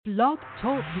Blog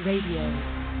Talk Radio.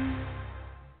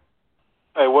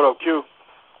 Hey, what up, Q?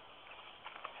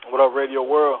 What up, Radio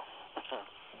World?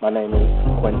 My name is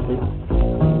Quincy,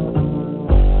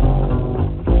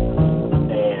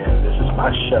 and this is my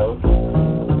show,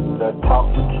 the Talk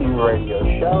to Q Radio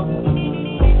Show.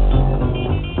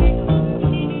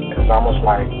 It's almost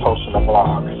like posting a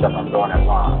blog, except I'm doing it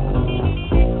live.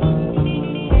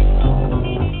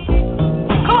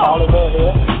 All of it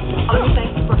here.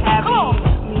 Thank you for having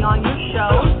me on your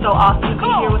show. So awesome to be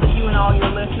here with you and all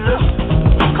your listeners.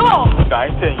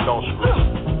 I ain't saying you don't screw.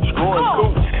 Screw is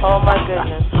cool. Oh my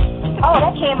goodness. Oh,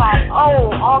 that came out,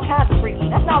 all kinds of freaky.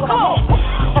 That's not what I meant.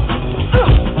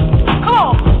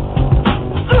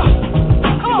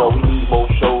 You know, we need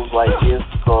more shows like this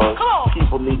because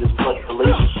people need as much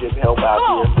relationship help out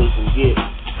there as they can get.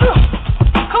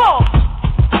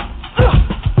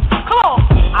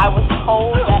 I was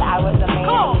told that I was a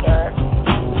man eater.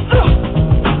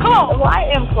 Well, I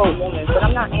am pro-woman, but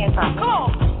I'm not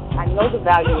anti-man. I know the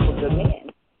value of a good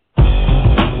man.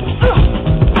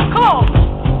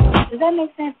 Does that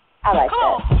make sense? I like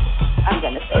that. I'm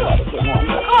going to say that again.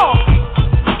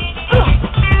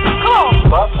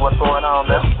 What's going on,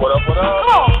 man? What up?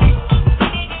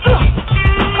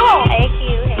 Hey,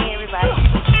 Q. Hey, everybody.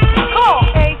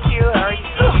 Hey, Q. How are you?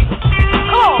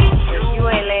 You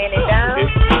ain't laying it down?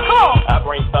 I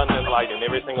bring thunder and lightning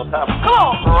every single time.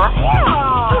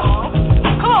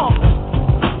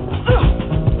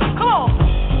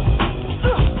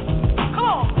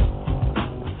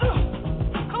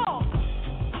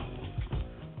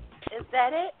 Is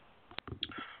that it?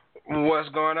 What's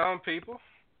going on, people?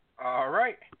 All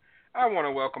right. I want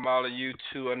to welcome all of you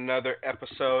to another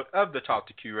episode of the Talk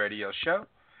to Q Radio Show.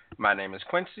 My name is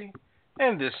Quincy,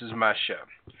 and this is my show.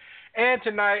 And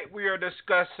tonight we are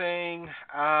discussing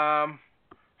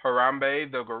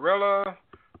Harambe the Gorilla.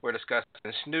 We're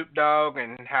discussing Snoop Dogg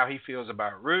and how he feels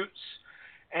about Roots,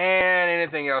 and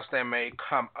anything else that may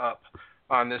come up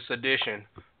on this edition.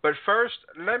 But first,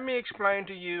 let me explain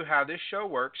to you how this show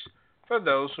works for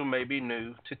those who may be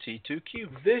new to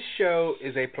T2Q. This show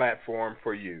is a platform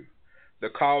for you, the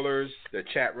callers, the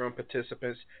chat room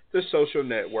participants, the social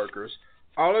networkers.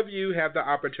 All of you have the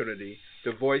opportunity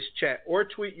to voice, chat, or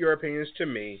tweet your opinions to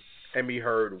me and be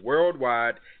heard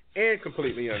worldwide and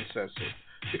completely uncensored.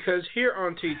 Because here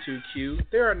on T2Q,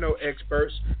 there are no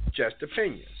experts, just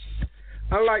opinions.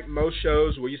 Unlike most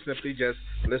shows where you simply just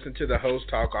listen to the host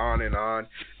talk on and on,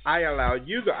 I allow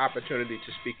you the opportunity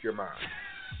to speak your mind.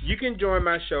 You can join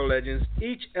my show legends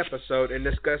each episode and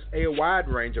discuss a wide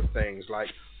range of things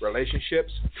like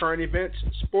relationships, current events,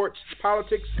 sports,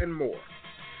 politics, and more.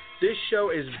 This show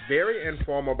is very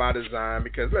informal by design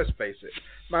because, let's face it,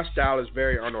 my style is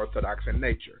very unorthodox in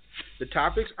nature. The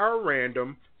topics are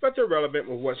random, but they're relevant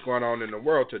with what's going on in the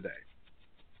world today.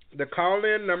 The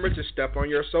call-in number to step on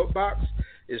your soapbox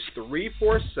is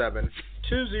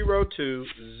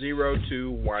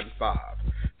 347-202-0215.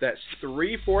 That's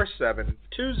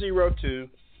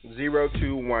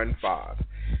 347-202-0215.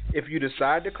 If you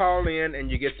decide to call in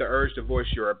and you get the urge to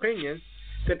voice your opinion,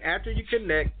 then after you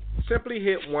connect, simply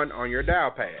hit 1 on your dial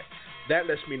pad. That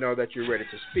lets me know that you're ready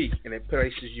to speak, and it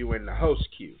places you in the host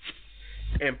queue.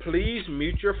 And please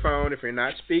mute your phone if you're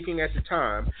not speaking at the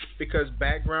time, because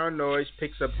background noise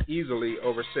picks up easily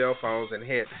over cell phones and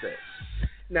headsets.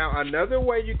 Now, another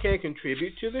way you can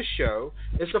contribute to the show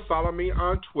is to follow me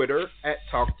on Twitter at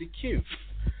TalkToQ.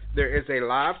 There is a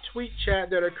live tweet chat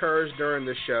that occurs during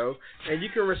the show, and you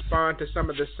can respond to some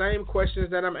of the same questions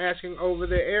that I'm asking over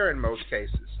the air in most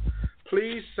cases.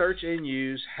 Please search and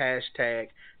use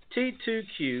hashtag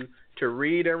T2Q to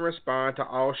read and respond to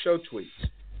all show tweets.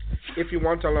 If you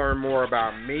want to learn more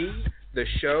about me, the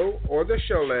show, or the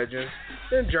show legends,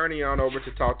 then journey on over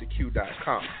to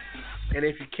TalkToQ.com. And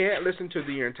if you can't listen to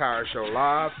the entire show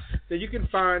live, then you can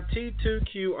find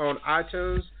T2Q on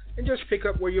iTunes and just pick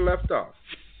up where you left off.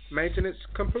 Maintenance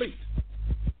complete.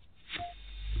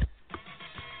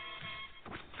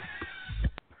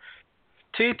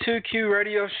 T2Q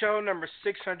Radio Show number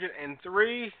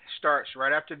 603 starts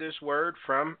right after this word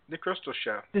from The Crystal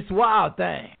Show. This Wild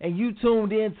Thing, and you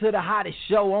tuned in to the hottest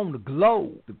show on the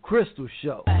globe, The Crystal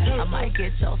Show. I might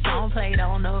get your song played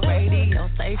on the radio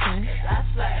station.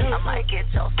 I might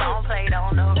get your song played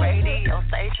on the radio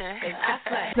station.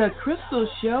 The Crystal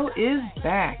Show is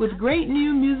back with great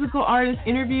new musical artist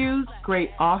interviews,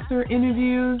 great author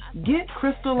interviews, get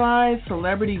crystallized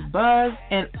celebrity buzz,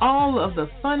 and all of the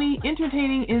funny,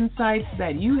 entertaining insights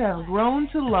that you have grown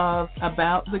to love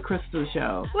about The Crystal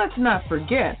Show. Let's not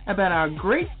forget about our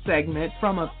great segment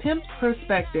From a Pimp's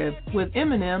Perspective with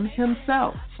Eminem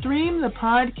himself. Stream the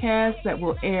podcast that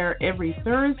will air every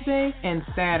Thursday and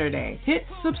Saturday. Hit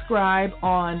subscribe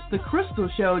on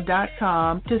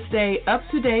thecrystalshow.com to stay up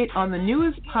to date on the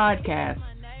newest podcast.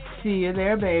 See you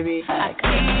there, baby. I see it,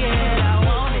 I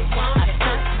want it. I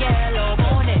stuck yellow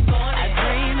on it. I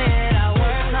dream it, I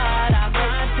work hard, I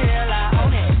grind till I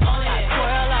own it. I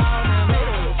twirl on the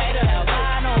middle,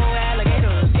 albino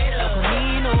alligators. El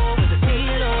Camino with the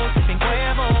Tito, sipping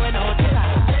Cuervo and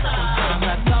Otila. Sometimes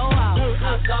I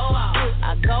go out,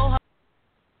 I go home.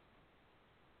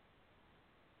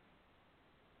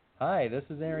 Hi, this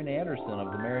is Aaron Anderson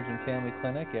of the Marriage and Family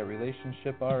Clinic at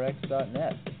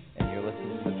RelationshipRx.net, and you're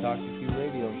listening to the Talk to Q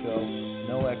radio show.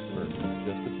 No experts,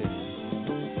 just opinions.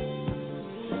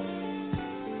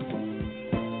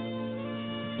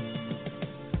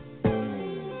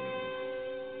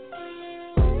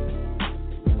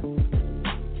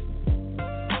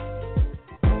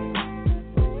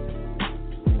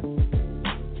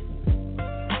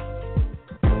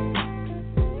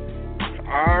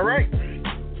 All right.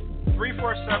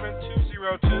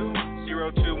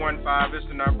 347-202-0215 is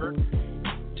the number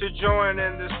to join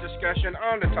in this discussion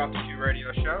on the Talk to Q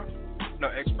radio show. No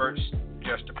experts,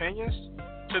 just opinions.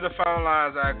 To the phone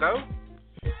lines I go.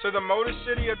 To the Motor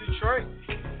City of Detroit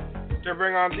to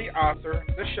bring on the author,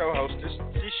 the show hostess,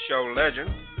 the show legend,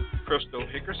 Crystal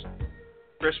Hickerson.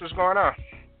 Chris, what's going on?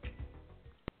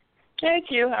 Thank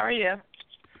you. How are you?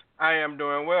 I am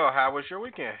doing well. How was your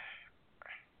weekend?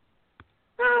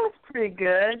 Oh, it's pretty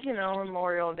good. You know,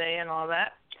 Memorial Day and all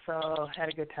that. So, had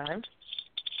a good time.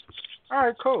 All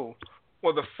right, cool.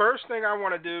 Well, the first thing I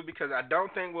want to do, because I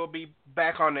don't think we'll be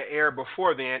back on the air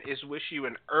before then, is wish you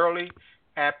an early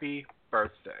happy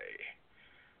birthday.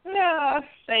 Yeah,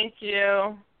 thank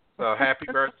you. So, happy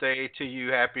birthday to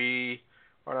you. Happy.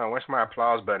 Hold on, where's my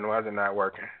applause button? Why is it not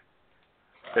working?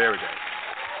 There we go.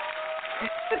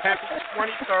 Happy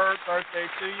 23rd birthday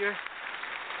to you.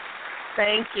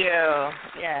 Thank you.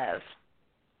 Yes.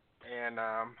 And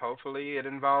hopefully it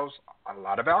involves a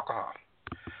lot of alcohol.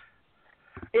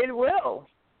 It will.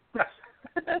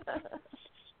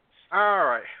 All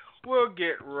right. We'll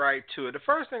get right to it. The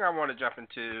first thing I want to jump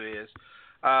into is,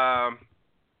 and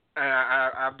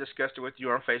I've discussed it with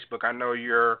you on Facebook. I know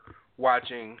you're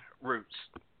watching Roots.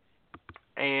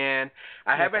 And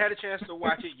I haven't had a chance to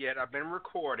watch it yet. I've been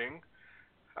recording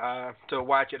to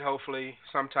watch it hopefully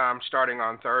sometime starting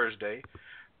on Thursday.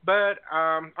 But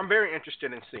I'm very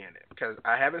interested in seeing it because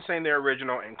I haven't seen the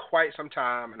original in quite some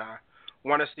time, and I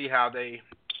want to see how they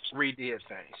redid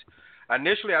things.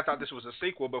 Initially, I thought this was a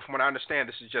sequel, but from what I understand,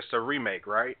 this is just a remake,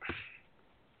 right?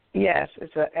 Yes,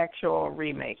 it's an actual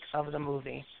remake of the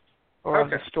movie or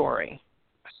of the story.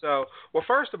 So, well,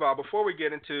 first of all, before we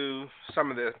get into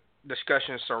some of the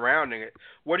discussions surrounding it,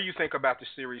 what do you think about the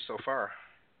series so far?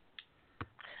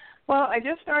 Well, I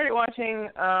just started watching,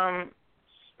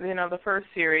 the first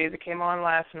series. It came on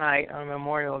last night on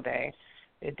Memorial Day.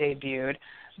 It debuted.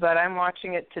 But I'm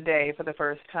watching it today for the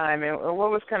first time. And what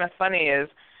was kind of funny is,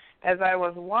 as I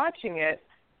was watching it,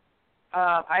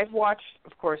 I've watched,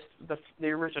 of course, the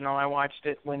original. I watched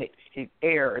it when it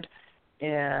aired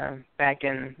back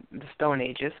in the Stone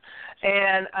Ages.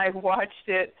 And I watched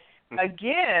it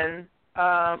again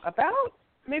about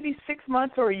maybe 6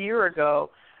 months or a year ago.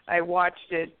 I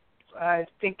watched it. I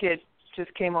think it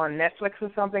just came on Netflix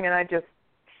or something, and I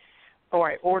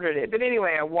ordered it. But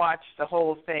anyway, I watched the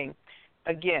whole thing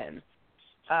again.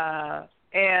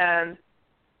 And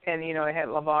it had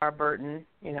LeVar Burton,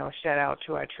 shout out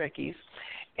to our Trekkies.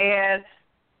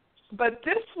 But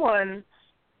this one,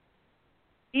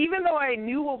 even though I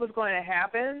knew what was going to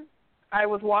happen, I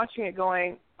was watching it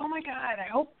going, oh, my God, I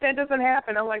hope that doesn't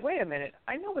happen. I'm like, wait a minute,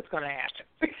 I know what's going to happen.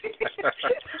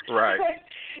 Right.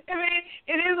 I mean,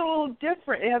 it is a little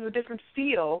different. It has a different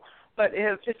feel, but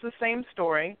it's the same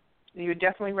story. You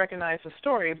definitely recognize the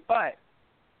story, but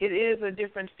it is a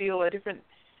different feel, a different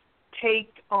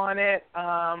take on it.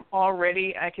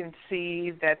 Already I can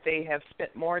see that they have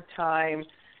spent more time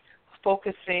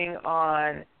focusing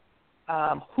on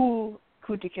who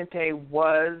Kunta Kinte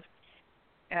was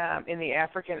in the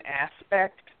African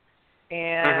aspect.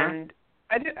 And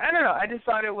I don't know, I just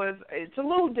thought it's a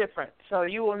little different. So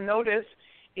you will notice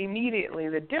immediately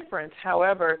the difference.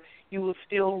 However, you will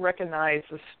still recognize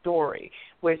the story,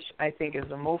 which I think is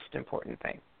the most important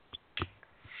thing.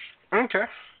 Okay.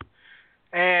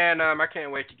 And I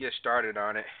can't wait to get started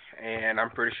on it. And I'm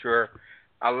pretty sure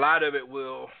a lot of it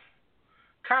will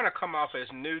kind of come off as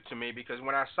new to me because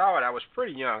when I saw it, I was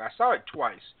pretty young. I saw it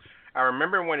twice. I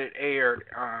remember when it aired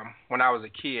when I was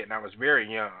a kid, and I was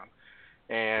very young.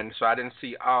 And so I didn't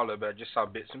see all of it. I just saw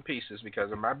bits and pieces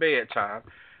because of my bedtime.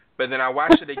 But then I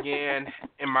watched it again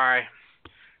in my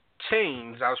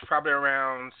teens. I was probably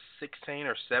around 16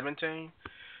 or 17.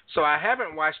 So I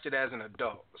haven't watched it as an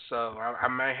adult. So I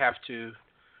may have to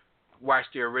watch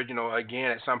the original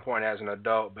again at some point as an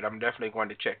adult, but I'm definitely going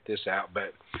to check this out.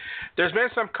 But there's been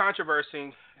some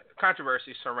controversy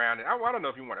surrounding. I don't know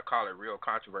if you want to call it real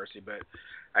controversy, but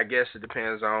I guess it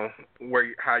depends on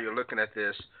how you're looking at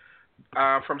this.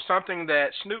 From something that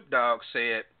Snoop Dogg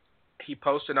said, he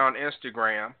posted on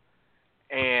Instagram,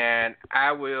 and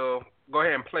I will go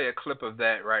ahead and play a clip of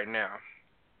that right now.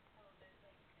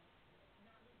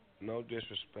 No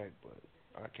disrespect, but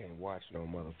I can't watch no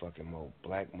motherfucking more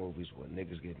black movies where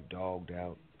niggas getting dogged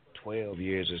out, 12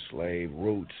 years a slave,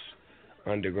 Roots,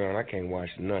 Underground. I can't watch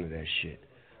none of that shit.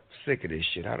 Sick of this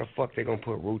shit. How the fuck they gonna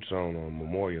put Roots on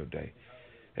Memorial Day?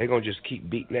 They gonna just keep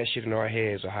beating that shit in our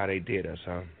heads or how they did us,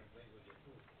 huh?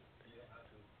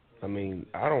 I mean,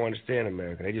 I don't understand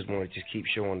America. They just want to just keep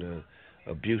showing the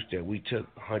abuse that we took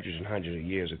hundreds and hundreds of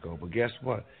years ago. But guess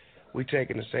what? We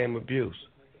taking the same abuse.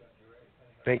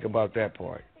 Think about that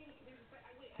part.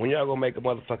 When y'all gonna make a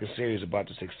motherfucking series about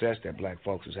the success that black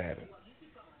folks is having?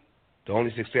 The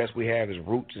only success we have is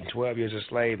Roots and 12 Years a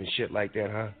Slave and shit like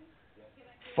that, huh?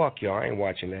 Fuck y'all, I ain't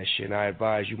watching that shit. And I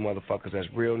advise you motherfuckers that's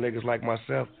real niggas like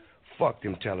myself, fuck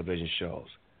them television shows.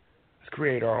 Let's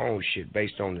create our own shit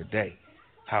based on the day.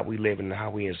 How we live and how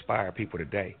we inspire people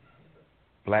today.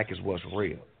 Black is what's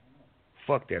real.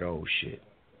 Fuck that old shit.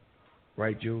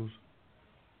 Right, Jules?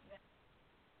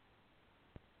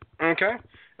 Okay.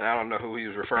 And I don't know who he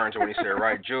was referring to when he said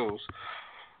right, Jules.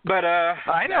 But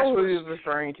I know who he was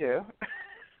referring to.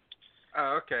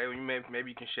 Oh, okay. Well, maybe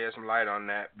you can shed some light on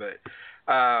that. But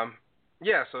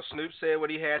yeah, so Snoop said what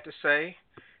he had to say,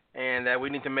 and that we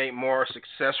need to make more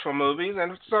successful movies.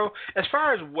 And so, as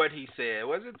far as what he said,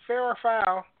 was it fair or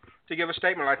foul to give a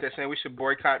statement like that saying we should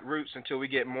boycott Roots until we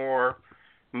get more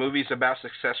movies about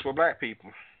successful black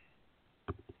people?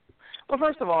 Well,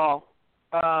 first of all,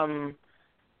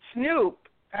 Snoop,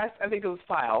 I think it was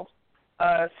foul.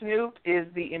 Snoop is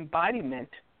the embodiment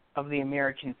of the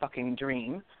American fucking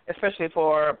dream, especially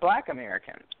for black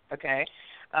Americans, okay?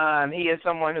 He is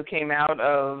someone who came out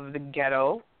of the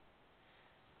ghetto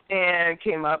and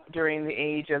came up during the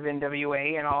age of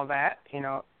NWA and all that,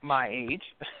 my age,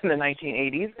 in the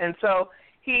 1980s. And so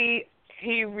he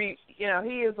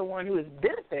is the one who has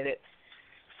benefited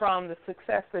from the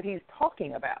success that he's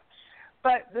talking about.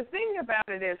 But the thing about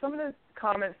it is, some of the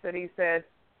comments that he said,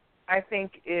 I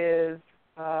think, is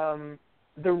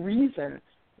the reason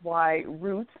why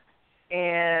Roots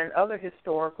and other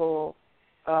historical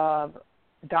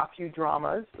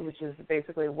docudramas, which is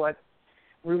basically what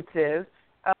Roots is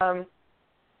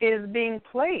being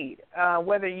played.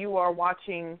 Whether you are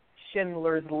watching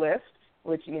Schindler's List,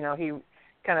 which, he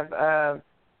kind of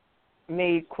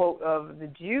made quote of the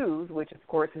Jews, which, of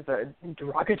course, is a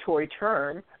derogatory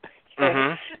term.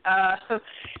 But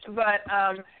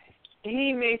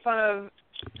he made fun of,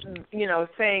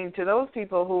 saying to those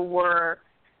people who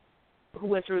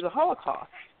went through the Holocaust.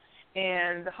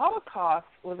 And the Holocaust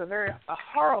was a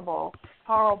horrible,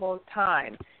 horrible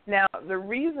time. Now, the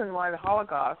reason why the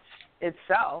Holocaust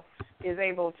itself is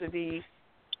able to be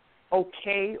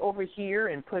okay over here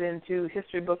and put into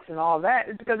history books and all that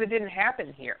is because it didn't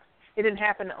happen here. It didn't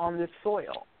happen on this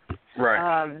soil.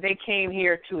 Right. They came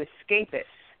here to escape it.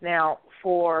 Now,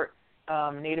 for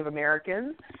Native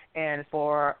Americans and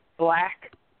for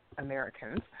black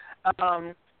Americans,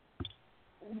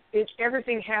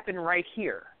 everything happened right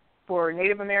here. For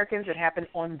Native Americans, it happened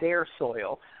on their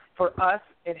soil. For us,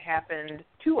 it happened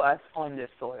to us on this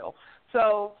soil.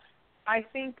 So I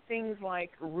think things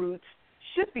like Roots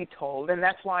should be told, and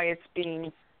that's why it's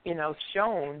being,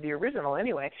 shown, the original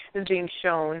anyway, is being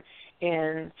shown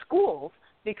in schools,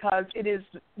 because it is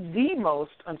the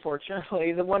most,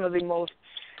 unfortunately, one of the most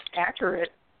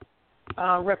accurate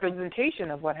representation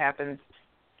of what happened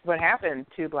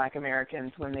to black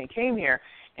Americans when they came here.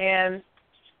 And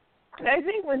I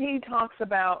think when he talks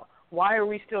about why are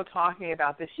we still talking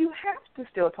about this, you have to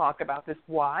still talk about this.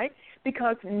 Why?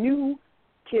 Because new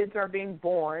kids are being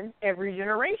born every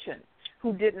generation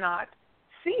who did not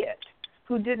see it,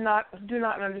 who do not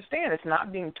understand. It's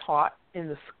not being taught in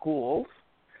the schools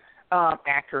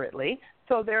accurately.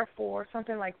 So therefore,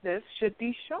 something like this should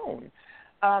be shown.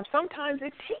 Sometimes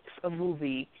it takes a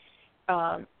movie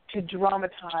to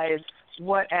dramatize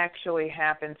what actually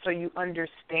happened so you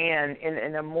understand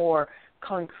in a more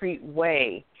concrete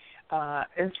way.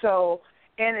 And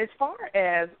as far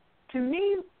as, to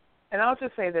me, and I'll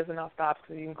just say this and I'll stop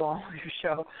so you can go on with your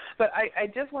show, but I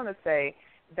just want to say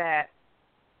that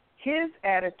his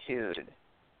attitude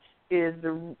is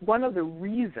one of the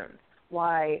reasons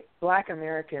why Black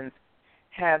Americans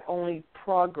have only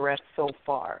progressed so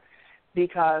far.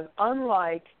 Because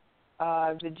unlike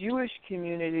the Jewish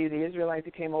community, the Israelites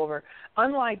who came over,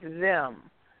 unlike them,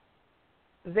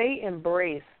 they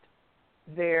embraced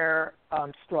their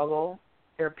struggle,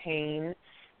 their pain,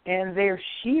 and their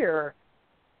sheer,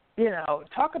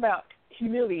 talk about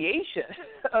humiliation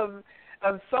of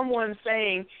someone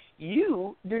saying,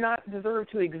 you do not deserve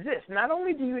to exist. Not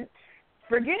only do you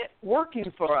forget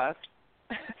working for us,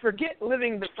 forget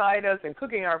living beside us and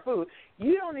cooking our food,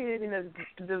 you don't even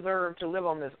deserve to live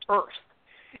on this earth.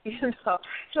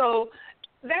 So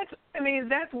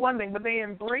that's one thing, but they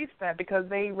embraced that because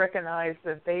they recognized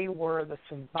that they were the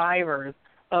survivors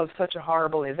of such a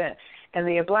horrible event. And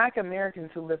the Black Americans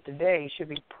who live today should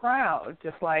be proud,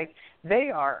 just like they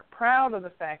are proud of the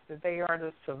fact that they are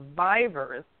the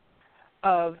survivors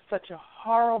of such a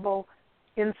horrible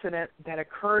incident that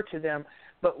occurred to them.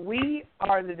 But we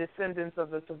are the descendants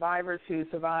of the survivors who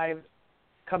survived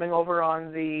coming over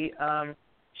on the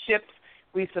ships.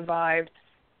 We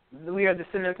are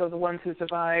descendants of the ones who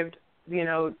survived,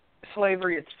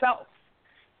 slavery itself,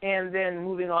 and then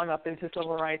moving on up into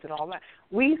civil rights and all that.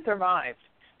 We survived.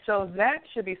 So that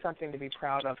should be something to be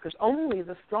proud of, because only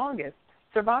the strongest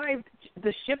survived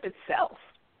the ship itself.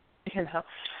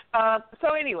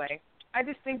 So anyway, I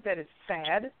just think that it's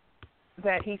sad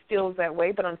that he feels that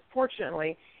way, but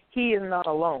unfortunately, he is not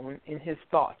alone in his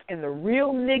thoughts. And the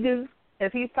real niggas,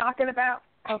 as he's talking about,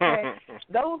 okay,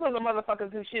 those are the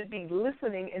motherfuckers who should be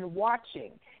listening and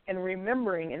watching and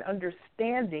remembering and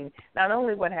understanding not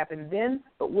only what happened then,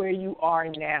 but where you are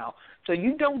now. So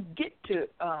you don't get to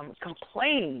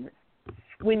complain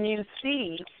when you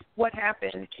see what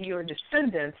happened to your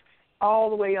descendants all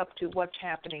the way up to what's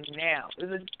happening now.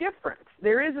 There's a difference.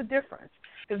 There is a difference.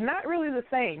 It's not really the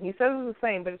same. He says it's the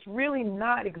same, but it's really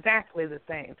not exactly the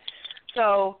same.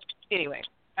 So anyway,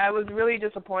 I was really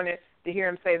disappointed to hear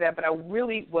him say that, but I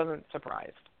really wasn't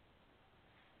surprised.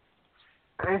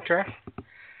 Okay.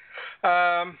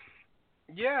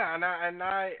 Yeah, and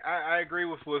I agree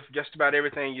with just about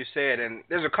everything you said. And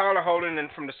there's a caller holding in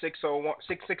from the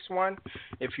 661.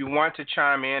 If you want to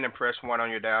chime in and press 1 on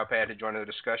your dial pad to join the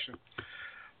discussion.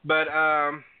 But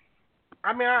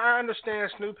I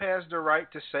understand Snoop has the right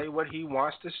to say what he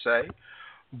wants to say,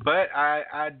 but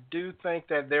I do think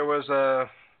that there was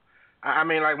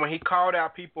like when he called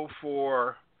out people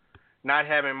for not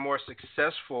having more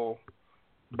successful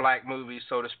Black movies,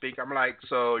 so to speak, I'm like,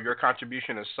 so your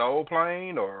contribution is Soul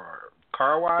Plane or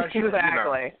Car Wash?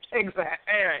 Exactly.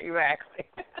 Exactly.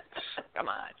 Come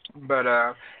on. But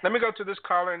let me go to this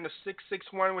caller in the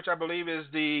 661, which I believe is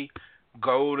the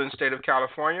Golden State of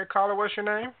California. Caller, what's your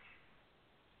name?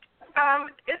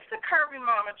 It's the Kirby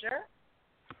Momager.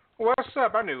 What's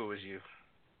up? I knew it was you.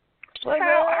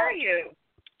 How are you?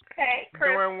 Hey, Chris.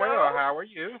 Doing well. How are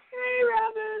you? Hey,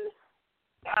 Robin.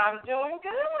 I'm doing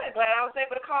good. Glad I was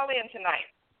able to call in tonight.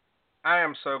 I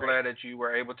am so glad that you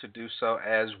were able to do so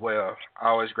as well.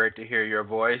 Always great to hear your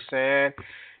voice. And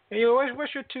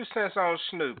what's your 2 cents on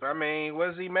Snoop? I mean,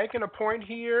 was he making a point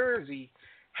here? Is he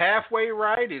halfway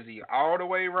right? Is he all the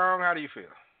way wrong? How do you feel?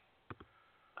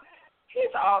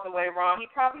 He's all the way wrong. He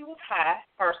probably was high,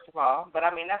 first of all, but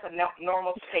I mean that's a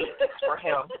normal state for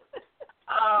him.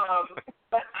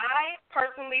 But I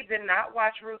personally did not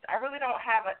watch Roots. I really don't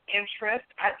have an interest.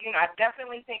 I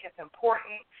definitely think it's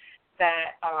important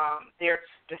that they're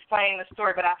displaying the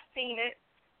story, but I've seen it,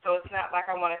 so it's not like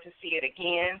I wanted to see it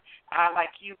again.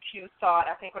 Like you, Q, saw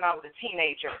it, I think, when I was a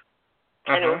teenager,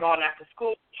 and it was on after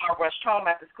school. I rushed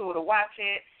home after school to watch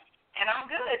it, and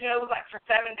I'm good. It was like for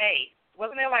 7 days.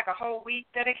 Wasn't it like a whole week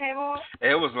that it came on?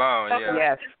 It was long, yeah.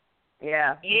 Yes.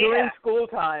 Yeah. During school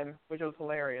time, which was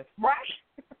hilarious. Right.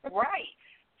 Right.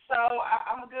 So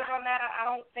I'm good on that. I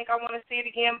don't think I want to see it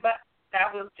again, but that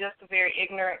was just a very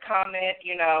ignorant comment,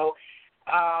 a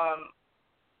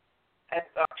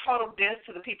total diss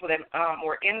to the people that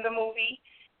were in the movie,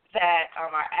 that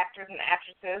are actors and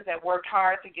actresses that worked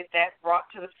hard to get that brought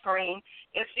to the screen.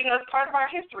 It's, it's part of our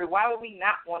history. Why would we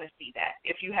not want to see that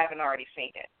if you haven't already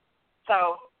seen it?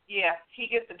 So, yeah, he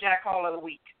gets the jackhole of the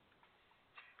week.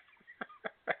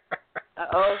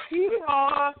 Uh-oh,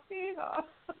 hee-haw.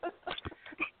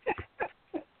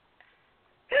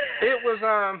 It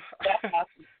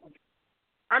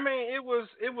was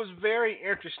it was very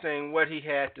interesting what he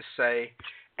had to say,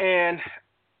 and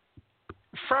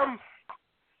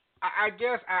I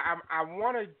guess I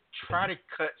want to try to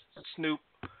cut Snoop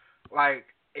like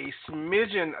a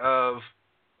smidgen of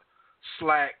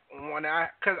slack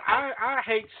because I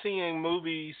hate seeing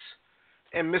movies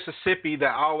in Mississippi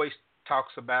that always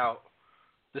talks about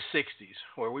the 60s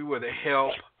where we were the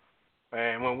help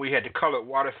and when we had the colored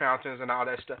water fountains and all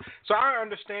that stuff. So I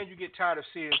understand you get tired of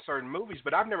seeing certain movies,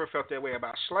 but I've never felt that way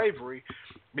about slavery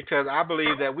because I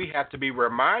believe that we have to be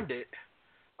reminded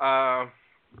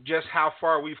just how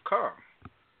far we've come,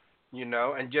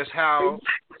 and just how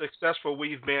successful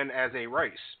we've been as a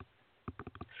race.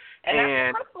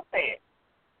 And that's what Crystal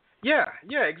said.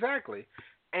 Yeah, exactly.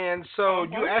 And so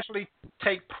you actually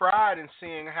take pride in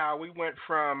seeing how we went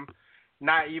from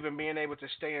not even being able to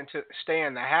stay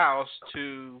in the house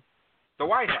to the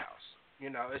White House.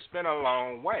 It's been a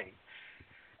long way.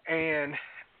 And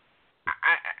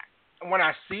when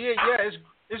I see it,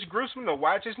 it's gruesome to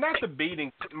watch. It's not the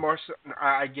beating, more so,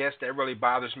 I guess, that really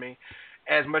bothers me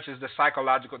as much as the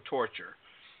psychological torture.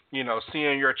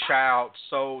 Seeing your child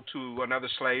sold to another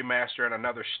slave master in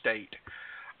another state,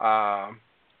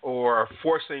 or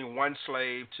forcing one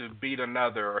slave to beat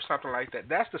another or something like that.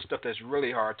 That's the stuff that's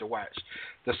really hard to watch.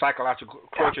 The psychological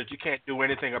torture that you can't do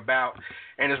anything about.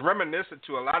 And it's reminiscent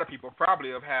to a lot of people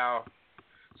probably of how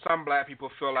some black people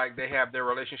feel like they have their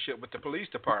relationship with the police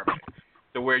department,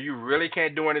 to where you really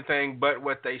can't do anything but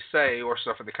what they say or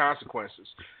suffer the consequences.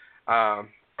 And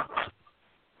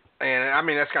I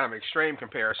mean, that's kind of an extreme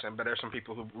comparison, but there's some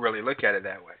people who really look at it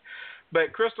that way.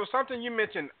 But Crystal, something you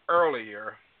mentioned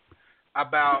earlier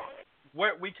about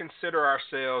what we consider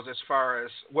ourselves as far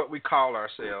as what we call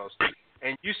ourselves.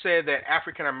 And you said that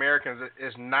African Americans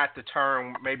is not the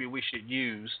term maybe we should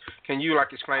use. Can you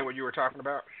explain what you were talking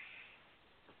about?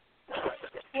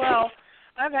 Well,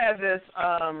 I've had this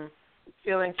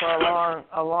feeling for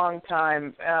a long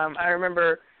time. I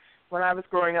remember when I was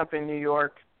growing up in New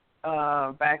York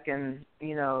back in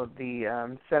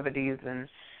the 70s, and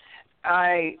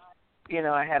I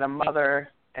had a mother,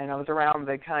 and I was around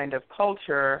the kind of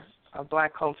culture, of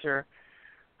black culture,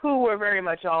 who were very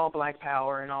much all black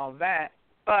power and all that,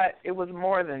 but it was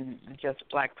more than just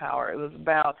black power. It was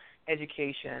about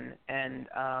education and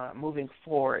moving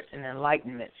forward and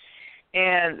enlightenment.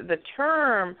 And the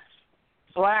term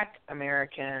Black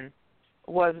American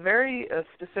was very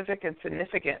specific and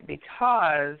significant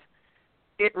because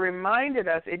it reminded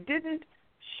us, it didn't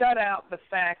shut out the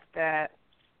fact that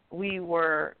we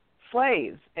were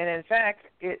slaves. And in fact,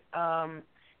 it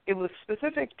was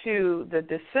specific to the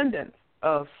descendants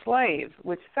of slaves,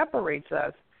 which separates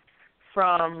us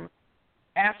from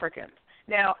Africans.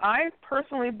 Now, I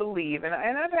personally believe, and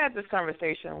I've had this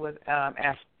conversation with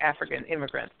African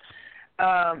immigrants,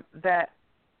 that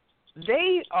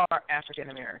they are African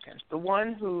Americans, the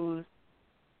one who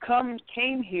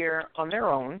came here on their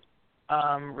own,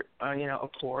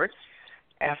 accord,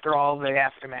 after all the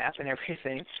aftermath and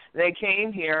everything. They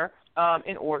came here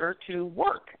in order to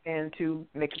work and to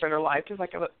make a better life, just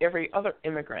like every other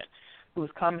immigrant who's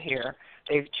come here.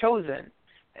 They've chosen.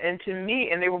 And to me,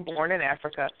 and they were born in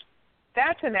Africa,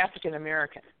 that's an African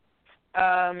American.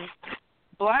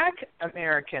 Black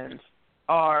Americans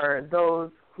are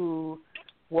those who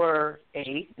were,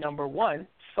 number one,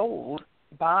 sold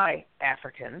by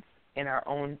Africans in our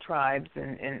own tribes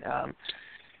and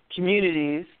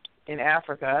communities in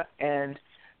Africa. And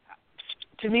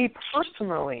to me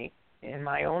personally, in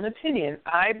my own opinion,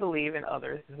 I believe, and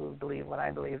others who believe what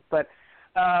I believe, but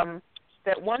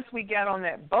that once we got on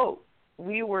that boat,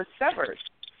 we were severed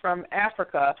from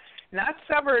Africa, not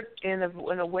severed in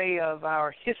a way of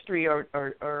our history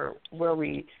or where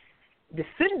we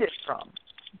descended from,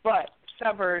 but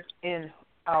severed in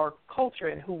our culture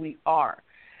and who we are.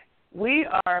 We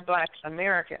are Black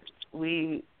Americans.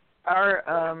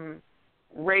 Our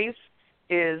race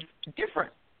is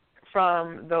different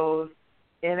from those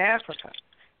in Africa.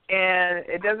 And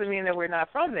it doesn't mean that we're not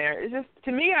from there. It's just,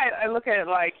 to me, I look at it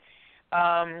like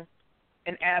an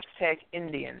Aztec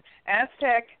Indian.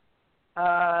 Aztec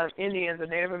Indians or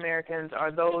Native Americans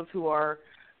are those who are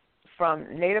from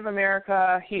Native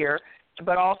America here,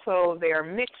 but also they are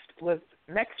mixed with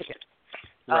Mexicans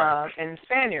and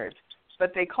Spaniards.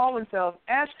 But they call themselves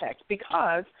Aztecs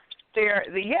because they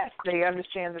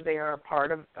understand that they are a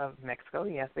part of Mexico.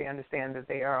 Yes, they understand that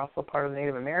they are also part of the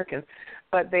Native Americans,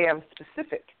 but they have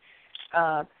specific.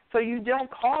 So you don't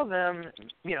call them,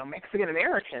 Mexican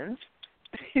Americans.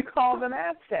 You call them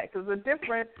Aztecs. It's a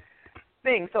different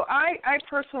thing. So I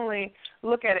personally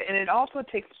look at it, and it also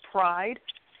takes pride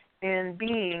in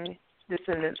being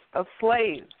descendants of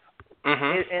slaves.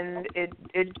 Mm-hmm.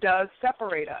 It does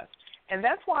separate us. And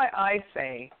that's why I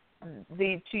say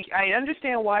I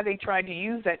understand why they tried to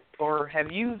use that or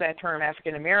have used that term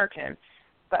African American,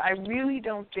 but I really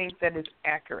don't think that it's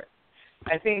accurate.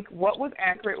 I think what was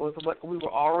accurate was what we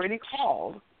were already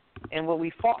called and what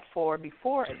we fought for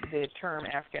before the term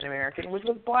African American, which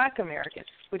was Black American,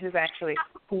 which is actually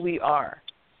who we are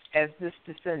as this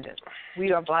descendant.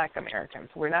 We are Black Americans.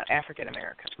 We're not African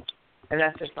Americans. And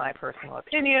that's just my personal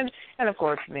opinion, and of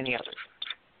course many others.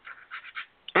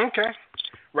 Okay.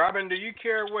 Robin, do you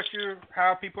care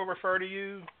how people refer to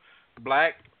you?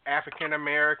 Black, African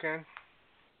American,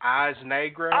 eyes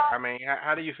negra? I mean,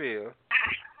 how do you feel?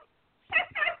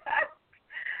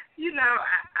 You know,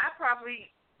 I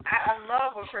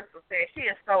love what Crystal said. She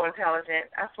is so intelligent.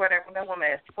 I swear that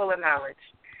woman is full of knowledge.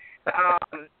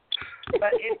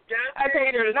 But it does. I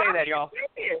paid her to say that, y'all.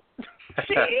 She is.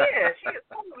 She is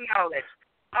full of knowledge.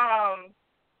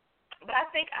 But I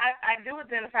think I do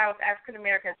identify with African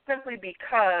American simply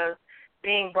because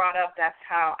being brought up, that's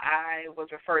how I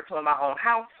was referred to in my own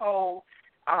household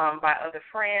by other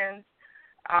friends.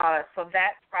 So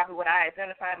that's probably what I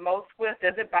identify most with.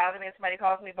 Does it bother me if somebody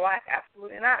calls me Black?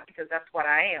 Absolutely not, because that's what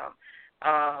I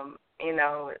am. You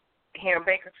know, here in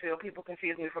Bakersfield, people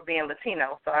confuse me for being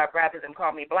Latino, so I'd rather them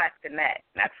call me Black than that.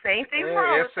 Not saying anything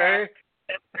wrong with that.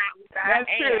 That's not what I am.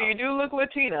 That's true. You do look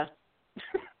Latina.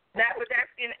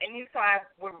 So I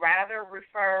would rather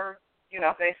refer, you know,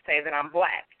 if they say that I'm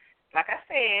Black. Like I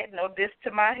said, no diss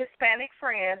to my Hispanic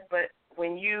friends, but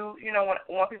when you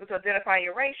want people to identify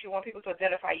your race, you want people to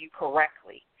identify you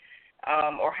correctly,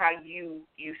 or how you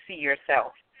see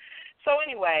yourself. So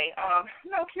anyway,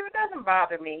 no, Q, it doesn't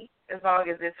bother me as long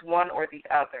as it's one or the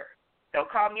other. Don't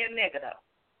call me a nigga, though,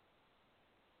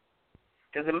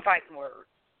 because I'm fighting words.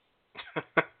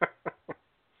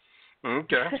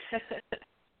 Okay.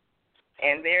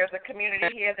 And there's a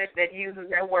community here that uses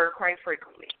that word quite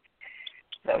frequently.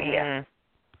 So yeah.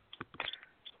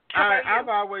 I've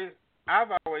always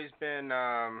been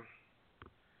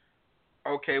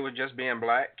okay with just being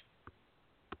Black.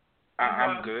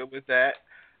 I'm good with that.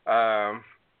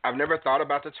 I've never thought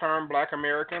about the term Black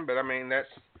American, but I mean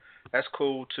that's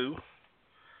cool too.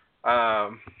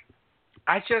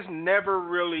 I just never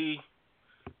really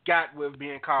got with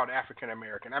being called African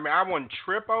American. I mean, I wouldn't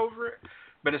trip over it,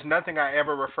 but it's nothing I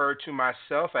ever referred to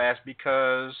myself as,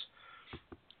 because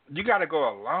you got to go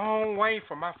a long way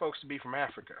for my folks to be from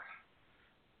Africa.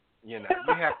 You know,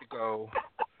 you have to go.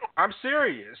 I'm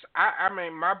serious. I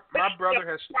mean, my brother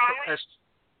has.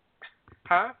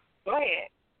 Huh? Go ahead.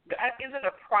 Is it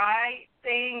a pride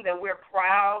thing that we're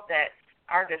proud that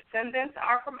our descendants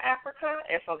are from Africa,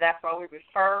 and so that's why we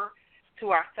refer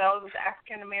to ourselves as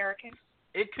African American?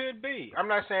 It could be. I'm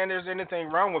not saying there's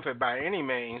anything wrong with it by any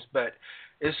means, but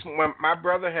it's when my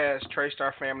brother has traced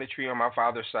our family tree on my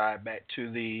father's side back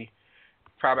to the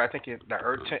probably, I think, the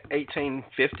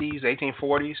 1850s,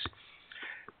 1840s.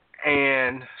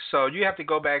 And so you have to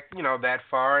go back, you know, that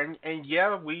far. And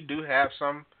yeah, we do have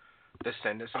some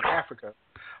descendants in Africa.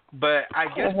 But I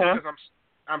guess because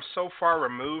I'm so far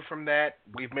removed from that,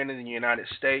 we've been in the United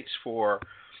States for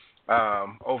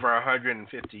over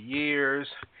 150 years.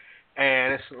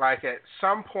 And it's like at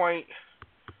some point,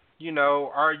 you know,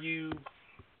 are you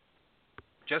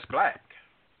just Black?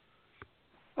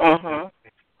 You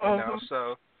know,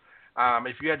 so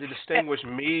if you had to distinguish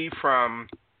me from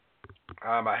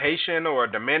a Haitian or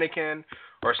a Dominican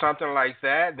or something like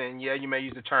that, then yeah, you may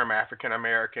use the term African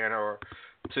American or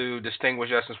to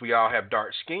distinguish us since we all have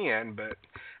dark skin. But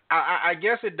I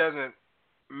guess it doesn't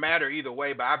matter either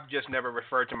way. But I've just never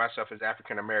referred to myself as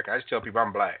African American. I just tell people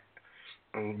I'm Black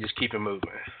and just keep it moving.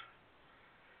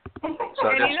 So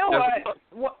and you know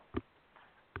what?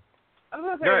 I was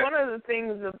going to say, one of the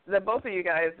things that both of you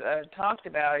guys talked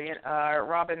about,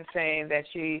 Robin saying that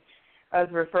she was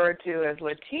referred to as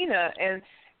Latina,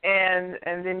 and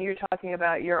then you're talking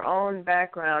about your own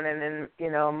background, and then,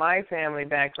 you know, my family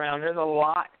background. There's a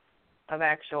lot of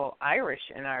actual Irish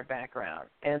in our background,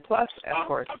 and plus, of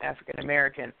course, African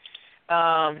American.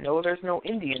 No, there's no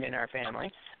Indian in our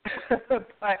family,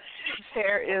 but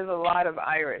there is a lot of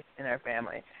Irish in our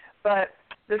family. But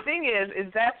the thing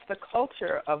is that's the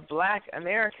culture of Black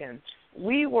Americans.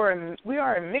 We are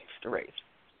a mixed race,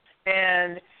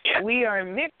 and we are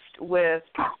mixed with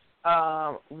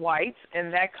whites,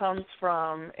 and that comes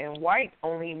from, and white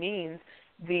only means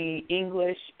the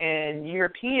English and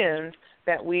Europeans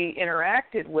that we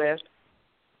interacted with,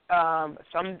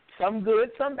 some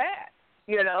good, some bad.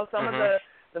 You know, some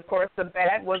of course, the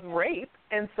bad was rape,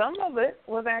 and some of it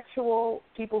was actual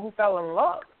people who fell in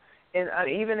love, and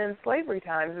even in slavery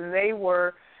times, and they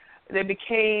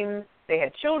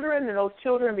had children, and those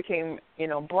children became, you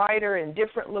know, brighter and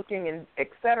different looking, and et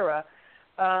cetera,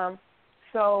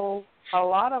 So a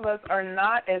lot of us are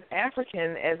not as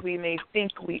African as we may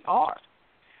think we are.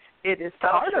 It is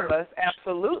part of us,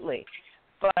 absolutely.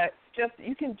 But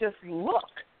you can just look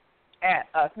at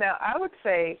us. Now, I would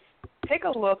say take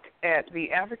a look at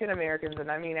the African Americans,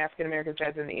 and I mean African Americans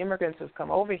as in the immigrants who've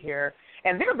come over here,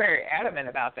 and they're very adamant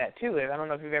about that too. I don't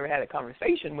know if you've ever had a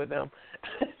conversation with them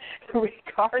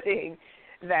regarding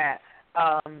that.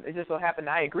 It just so happened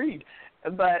I agreed.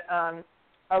 But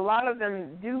a lot of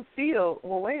them do feel,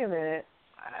 well, wait a minute,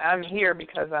 I'm here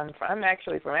because I'm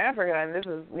actually from Africa, and this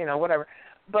is, whatever.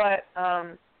 But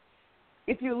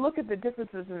if you look at the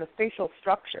differences in the facial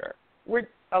structure,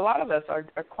 a lot of us are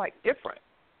quite different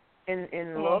in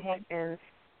look, and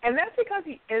that's because,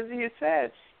 as you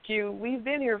said, Q, we've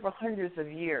been here for hundreds of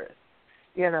years.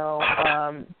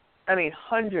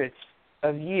 Hundreds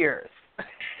of years.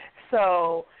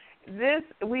 So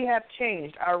we have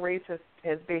changed. Our race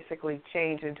has basically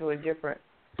changed into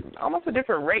almost a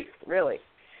different race, really.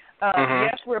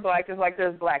 Yes, we're black.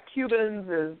 There's black Cubans.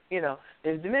 There's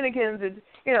Dominicans.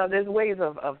 There's ways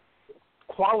of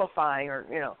qualifying or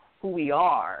who we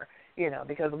are.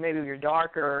 Because maybe we're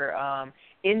darker.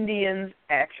 Indians,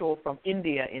 from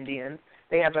India, Indians.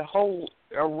 They have a whole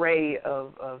array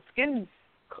of skin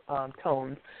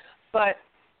tones. But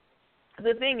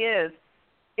the thing is,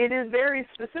 it is very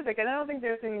specific, and I don't think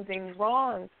there's anything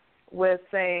wrong with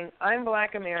saying I'm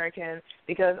Black American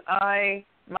because my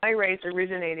race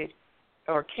originated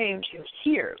or came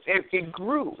here. It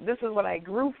grew. This is what I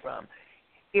grew from.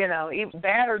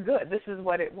 Bad or good, this is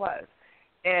what it was.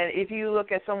 And if you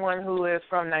look at someone who is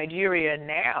from Nigeria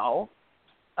now,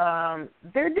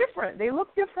 they're different. They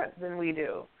look different than we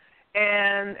do.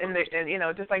 And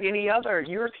just like any other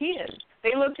European,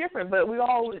 they look different. But we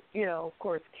all, of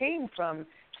course,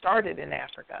 started in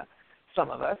Africa. Some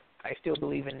of us. I still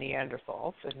believe in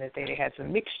Neanderthals and that they had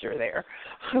some mixture there.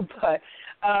 but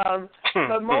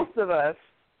most of us,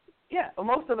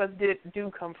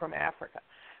 do come from Africa.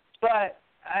 But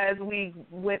as we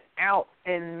went out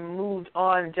and moved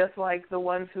on, just like the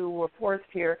ones who were forced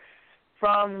here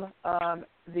from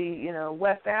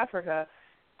West Africa,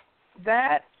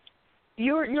 that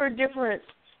you're different.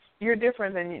 You're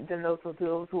different than those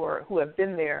who have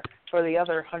been there for the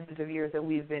other hundreds of years that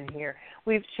we've been here.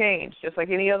 We've changed, just like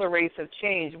any other race have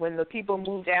changed. When the people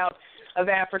moved out of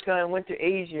Africa and went to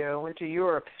Asia, went to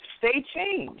Europe, they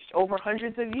changed over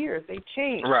hundreds of years. They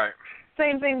changed. Right.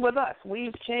 Same thing with us.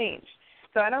 We've changed.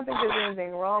 So I don't think there's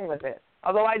anything wrong with it.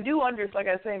 Although I do like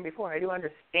I was saying before, I do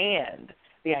understand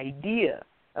the idea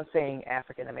of saying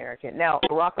African American. Now,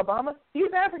 Barack Obama,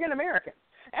 he's African American.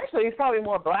 Actually, he's probably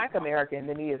more Black American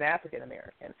than he is African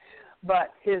American.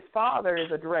 But his father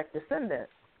is a direct descendant,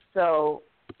 of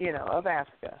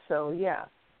Africa. So, yeah,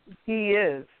 he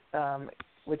is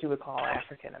what you would call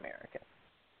African American.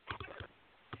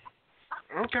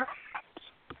 Okay.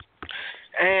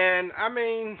 And,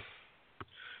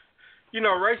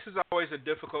 race is always a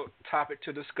difficult topic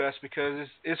to discuss because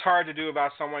it's hard to do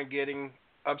about someone getting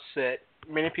upset.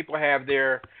 Many people have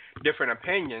their different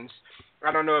opinions.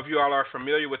 I don't know if you all are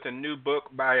familiar with a new book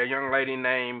by a young lady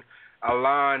named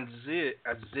Alon Ziv,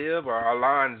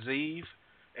 Alon,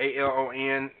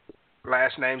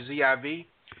 last name Ziv.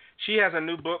 She has a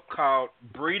new book called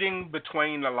Breeding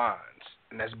Between the Lines,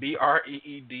 and that's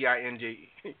Breeding,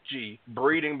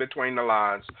 Breeding Between the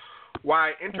Lines,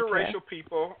 Why Interracial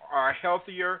People Are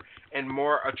Healthier and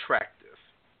More Attractive.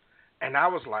 And I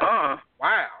was like, wow.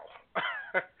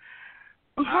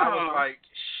 I was like,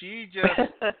 she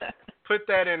just put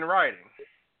that in writing,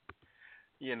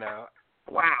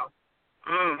 Wow.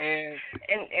 And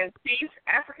she's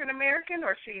African American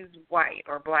or she's white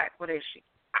or black? What is she?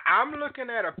 I'm looking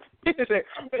at a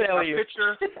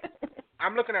picture.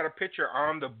 I'm looking at a picture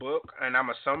on the book, and I'm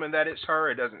assuming that it's her.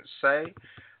 It doesn't say,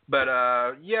 but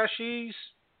it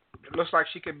looks like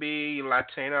she could be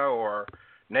Latina or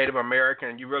Native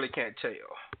American. You really can't tell.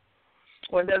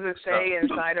 Well, does it say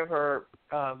inside of her,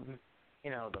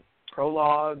 the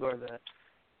prologue or the,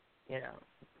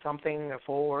 something, a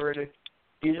forward?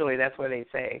 Usually that's where they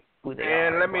say who they are.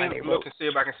 And let me look and see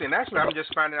if I can see. And actually, I'm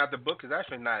just finding out the book is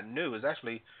actually not new. It's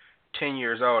actually 10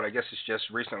 years old. I guess it's just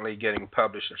recently getting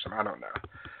published or something. I don't know.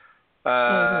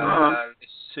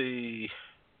 Let's see.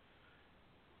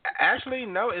 Actually,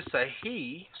 no, it's a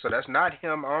he, so that's not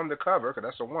him on the cover because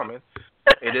that's a woman.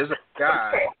 It is a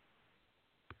guy.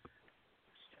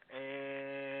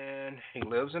 And he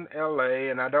lives in L.A.,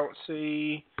 and I don't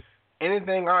see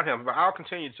anything on him, but I'll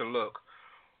continue to look.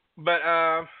 But,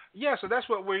 so that's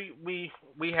what we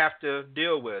have to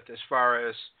deal with as far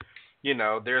as,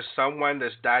 there's someone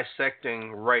that's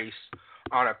dissecting race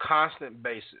on a constant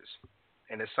basis.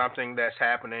 and it's something that's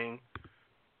happening,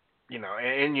 in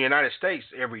the United States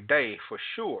every day for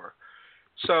sure.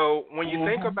 So when you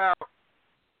think about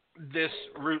this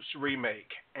Roots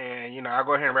remake, and I'll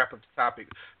go ahead and wrap up the topic.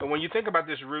 But when you think about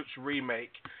this Roots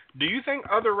remake, do you think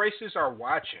other races are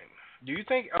watching? Do you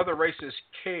think other races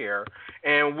care,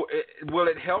 and will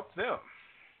it help them?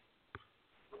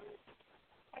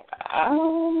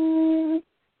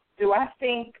 Do I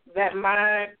think that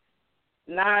my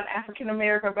non-African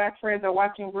American black friends are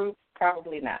watching Roots?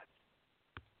 Probably not.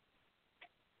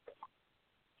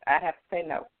 I'd have to say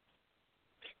no.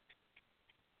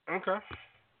 Okay.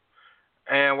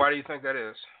 And why do you think that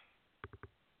is?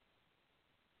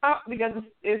 Because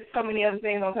there's so many other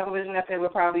things on television that they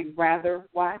would probably rather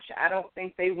watch. I don't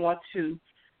think they want to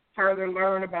further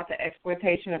learn about the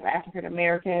exploitation of African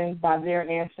Americans by their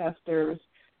ancestors.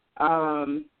 I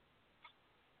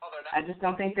just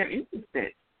don't think they're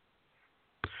interested.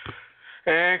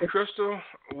 And Crystal,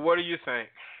 what do you think?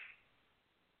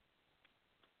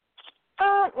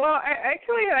 Well, I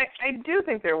do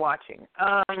think they're watching.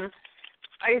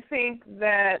 I think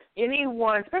that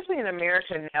anyone, especially in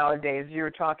America nowadays, you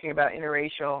were talking about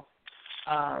interracial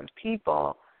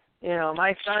people.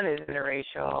 My son is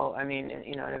interracial. I mean,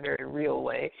 in a very real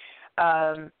way.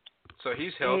 So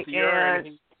he's healthier and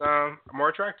he's more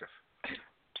attractive.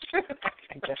 I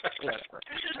guess whatever.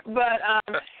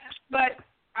 But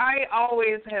I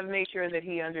always have made sure that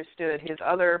he understood his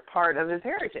other part of his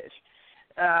heritage.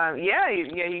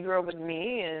 He grew up with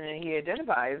me, and he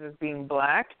identifies as being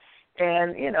black.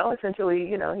 And, essentially,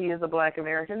 he is a black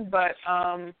American, but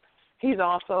he's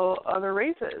also other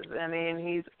races. I mean,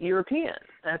 he's European.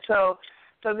 And so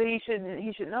that he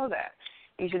should know that.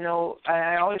 He should know,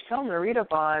 I always tell him to read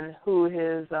up on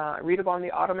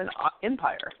the Ottoman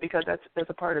Empire, because that's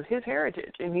a part of his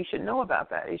heritage, and he should know about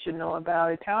that. He should know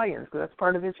about Italians, because that's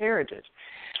part of his heritage.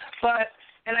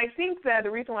 And I think that the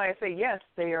reason why I say yes,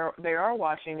 they are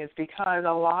watching is because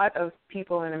a lot of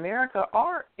people in America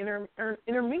are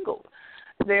intermingled.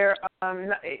 They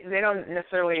don't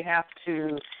necessarily have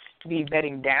to be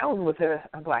bedding down with a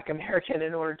black American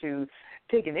in order to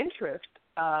take an interest,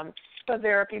 but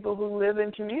there are people who live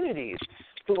in communities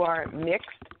who are mixed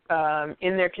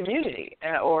in their community,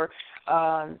 or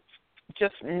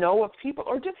just know of people,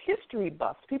 or just history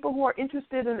buffs, people who are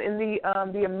interested in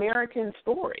the American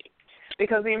story.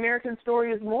 Because the American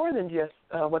story is more than just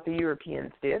what the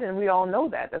Europeans did, and we all know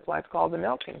that. That's why it's called the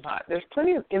melting pot. There's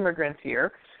plenty of immigrants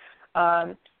here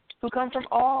who come from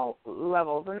all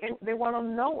levels, and they want to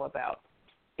know about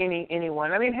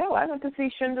anyone. I mean, hell, I went to see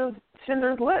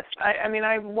Schindler's List.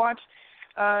 I've watched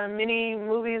many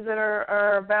movies that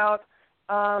are about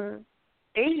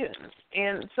Asians,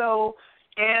 and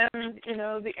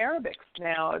the Arabics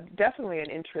now are definitely an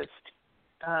interest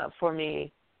for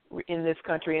me in this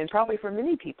country, and probably for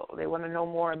many people. They want to know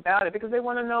more about it because they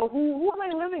want to know who am I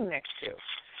living next to?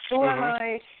 Who am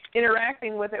I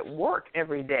interacting with at work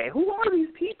every day? Who are these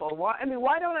people? Why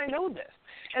don't I know this?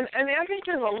 And I think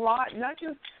there's a lot, not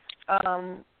just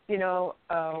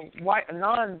white,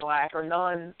 non-black or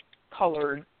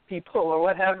non-colored people or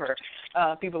whatever,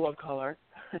 people of color,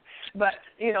 but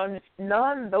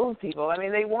those people. I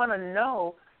mean, they want to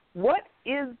know, what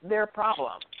is their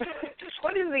problem?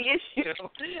 What is the issue?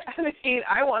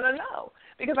 I want to know,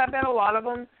 because I bet a lot of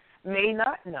them may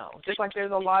not know. Just like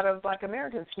there's a lot of black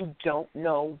Americans who don't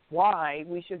know why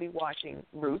we should be watching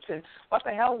Roots, and what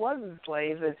the hell was the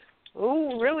slaves, and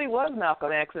who really was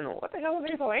Malcolm X, and what the hell are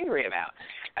they so angry about?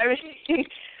 I mean,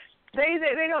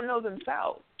 they don't know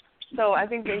themselves. So I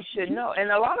think they should know,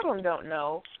 and a lot of them don't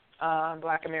know.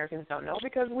 Black Americans don't know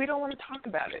because we don't want to talk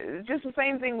about it. It's just the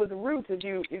same thing with Roots. If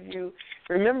you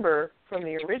remember from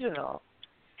the original,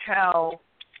 how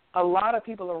a lot of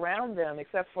people around them,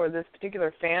 except for this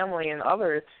particular family and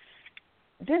others,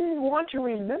 didn't want to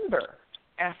remember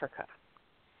Africa.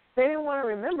 They didn't want to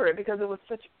remember it because it was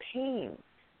such pain,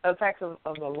 the facts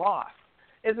of the loss.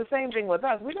 It's the same thing with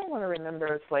us. We don't want to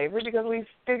remember slavery because we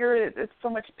figure it's so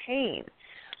much pain.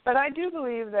 But I do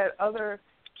believe that other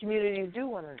communities do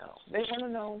want to know. They want to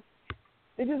know.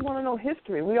 They just want to know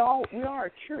history. We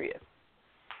are curious,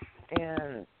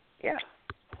 and yeah.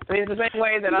 I mean, it's the same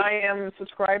way that I am a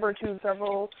subscriber to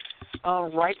several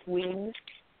right-wing,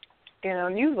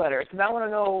 newsletters, because I want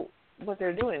to know what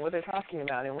they're doing, what they're talking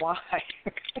about, and why.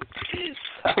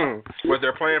 What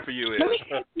their plan for you is.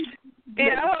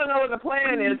 Yeah, I want to know what the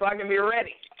plan is so I can be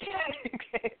ready.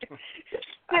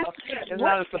 It's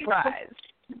not a surprise.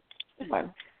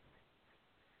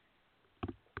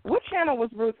 What channel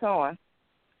was Roots on?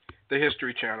 The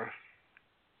History Channel.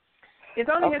 It's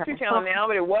on the History Channel now,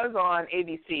 but it was on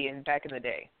ABC back in the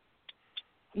day.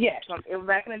 Yes, it was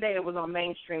back in the day. It was on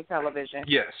mainstream television.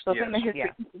 Yes. So yes. in the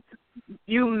history,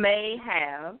 you may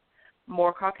have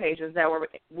more Caucasians that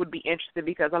would be interested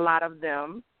because a lot of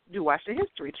them do watch the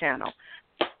History Channel.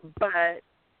 But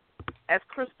as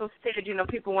Crystal said,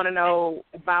 people want to know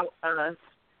about us.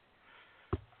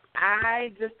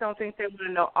 I just don't think they want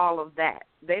to know all of that.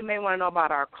 They may want to know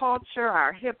about our culture,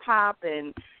 our hip hop,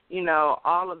 and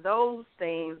all of those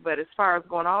things. But as far as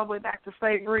going all the way back to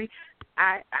slavery,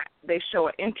 they show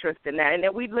an interest in that. And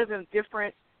that we live in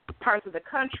different parts of the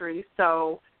country,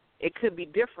 so it could be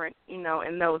different, in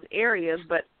those areas.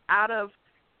 But out of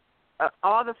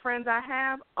all the friends I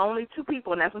have, only 2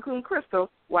 people, and that's including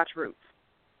Crystal, watch Roots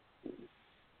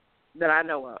that I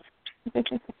know of.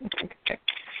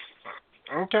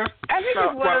 Okay. I think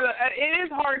it's one of it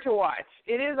is hard to watch.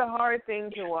 It is a hard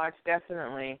thing to watch,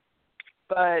 definitely.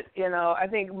 But, I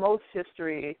think most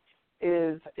history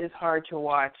is hard to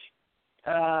watch.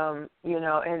 And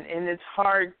it's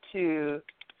hard to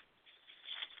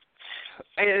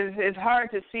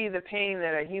see the pain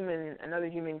that another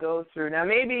human goes through. Now,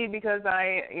 maybe because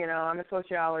I'm a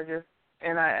sociologist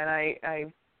and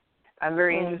I'm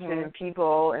very interested in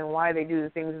people and why they do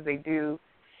the things that they do.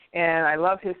 And I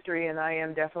love history, and I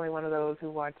am definitely one of those who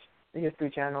watch the History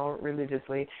Channel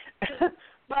religiously.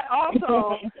 but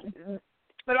also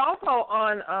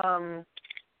on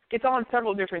it's on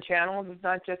several different channels. It's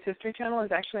not just History Channel.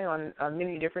 It's actually on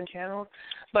many different channels.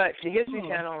 But the History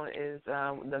Channel is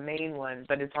the main one,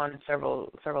 but it's on several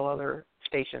other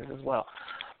stations as well.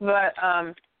 But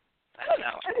I don't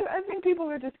know. I think people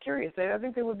are just curious. I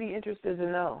think they would be interested to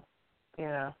know.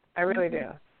 I really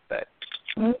do. But.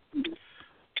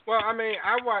 Well,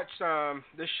 I watch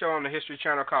this show on the History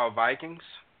Channel called Vikings,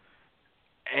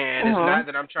 and it's not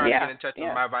that I'm trying to get in touch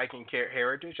with my Viking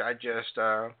heritage. I just,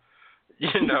 I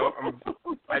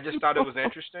just thought it was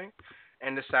interesting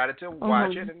and decided to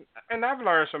watch it, and I've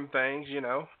learned some things,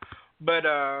 But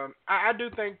I do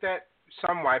think that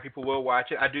some white people will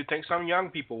watch it. I do think some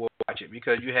young people will watch it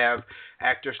because you have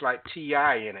actors like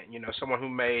T.I. in it, someone who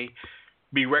may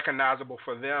be recognizable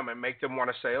for them and make them want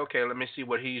to say, okay, let me see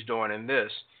what he's doing in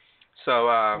this. So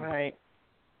right.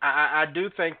 I do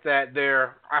think that there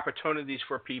are opportunities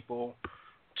for people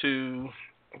new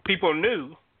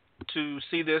to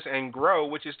see this and grow,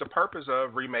 which is the purpose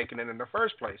of remaking it in the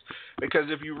first place. Because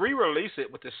if you re-release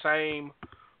it with the same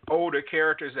older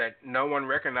characters that no one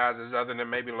recognizes other than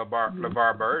maybe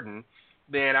LeVar Burton,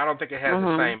 then I don't think it has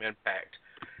the same impact.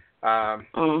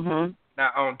 Now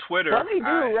on Twitter, well, they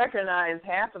do recognize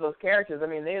half of those characters.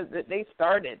 They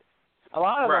started. A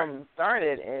lot of them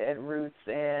started at Roots,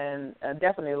 and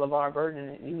definitely LeVar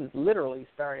Burton. He was literally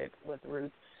started with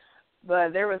Roots.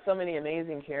 But there were so many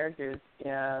amazing characters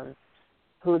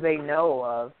who they know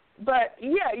of. But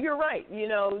yeah, you're right. You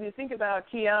think about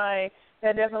T.I.,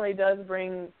 that definitely does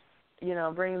bring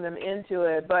them into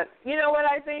it. But you know what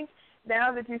I think?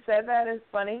 Now that you said that, is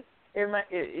funny. It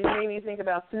made me think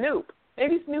about Snoop.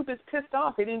 Maybe Snoop is pissed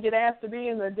off he didn't get asked to be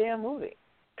in the damn movie.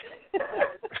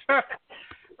 Because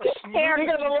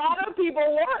a lot of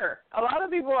people were. A lot of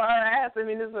people are asked.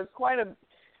 This was quite an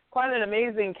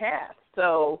amazing cast.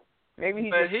 So maybe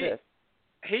he's pissed.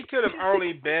 He could have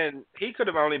only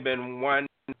been one.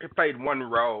 He played one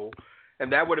role,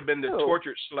 and that would have been the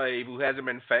tortured slave who hasn't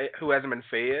been fed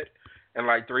in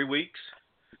like 3 weeks.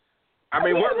 What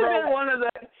role? Been one of the.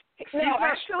 No,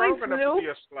 actually, Snoop to be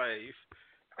a slave.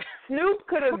 Snoop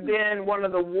could have been one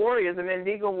of the warriors, the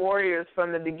Mendigo warriors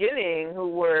from the beginning, who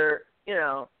were,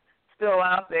 still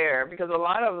out there, because a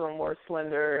lot of them were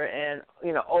slender and,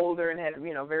 older and had,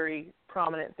 very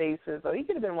prominent faces. So he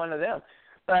could have been one of them,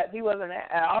 but he wasn't.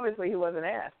 Obviously, he wasn't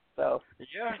asked. So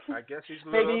yeah, I guess he's a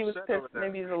little maybe he was upset pissed.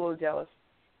 Maybe he's a little jealous.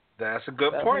 That's a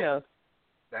good point.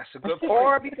 That's a good point.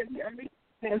 Or because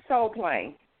they're so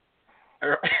plain.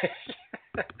 You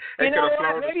know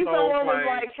what? Maybe someone was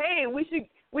like, "Hey, we should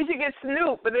get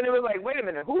Snoop," but then it was like, "Wait a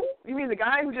minute, who? You mean the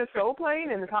guy who just soul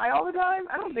plane and is high all the time?"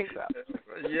 I don't think so.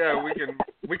 Yeah,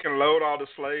 we can load all the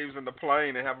slaves in the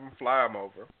plane and have them fly them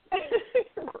over.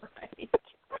 Right.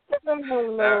 Oh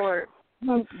Lord.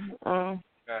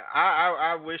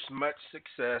 I wish much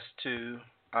success to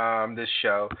this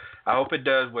show. I hope it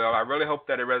does well. I really hope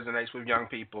that it resonates with young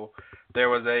people. There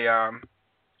was a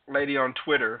lady on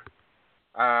Twitter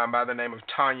by the name of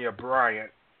Tanya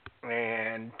Bryant,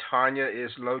 and Tanya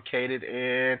is located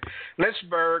in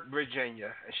Lynchburg,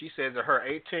 Virginia, and she says that her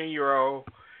 18-year-old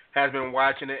has been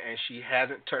watching it, and she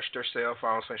hasn't touched her cell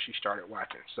phone since she started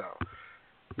watching. So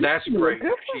that's great.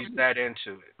 She's that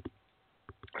into it.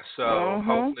 So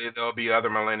hopefully there'll be other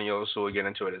millennials who will get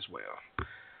into it as well.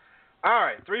 All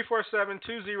right,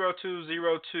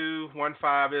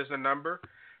 347-202-0215 is the number.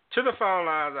 To the phone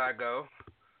lines I go.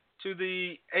 To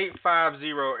the 850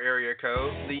 area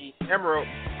code, the Emerald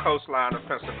Coastline of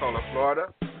Pensacola,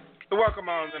 Florida. To welcome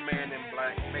on the man in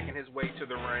black, making his way to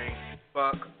the ring.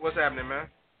 Buck, what's happening, man?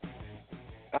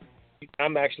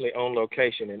 I'm actually on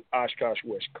location in Oshkosh,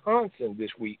 Wisconsin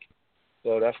this week,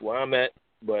 so that's where I'm at.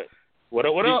 But what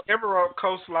up? The Emerald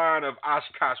Coastline of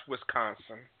Oshkosh,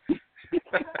 Wisconsin.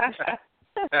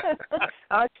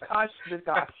 Oshkosh,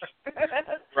 Wisconsin.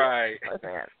 Right.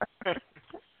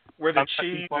 Where the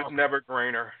cheese is never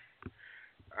greener.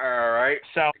 All right.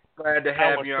 Glad to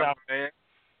have you on, man.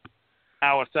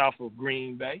 Hour south of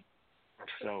Green Bay.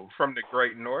 So from the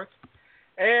Great North.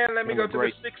 And let me go to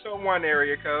the 601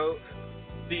 area code.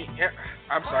 The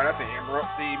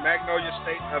Magnolia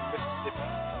State of Mississippi.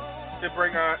 To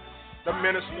bring on the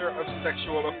Minister of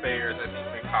Sexual Affairs, as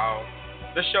he's been called.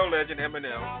 The show legend,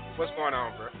 Eminem. What's going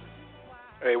on, bro?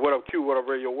 Hey, what up, Q? What up,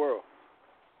 Radio World?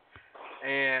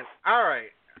 And, all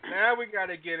right, now we got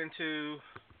to get into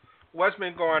what's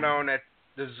been going on at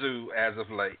the zoo as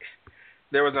of late.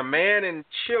 There was a man in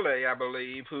Chile, I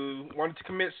believe, who wanted to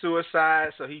commit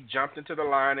suicide, so he jumped into the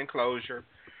lion enclosure.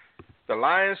 The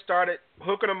lions started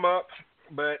hooking him up,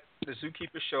 but the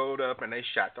zookeeper showed up and they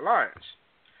shot the lions.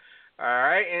 All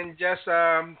right, and just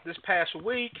this past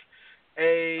week,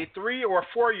 a 3 or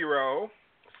 4-year-old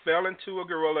fell into a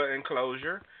gorilla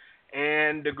enclosure,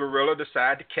 and the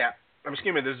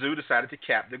zoo decided to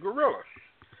cap the gorilla.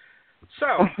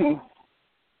 So,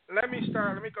 let me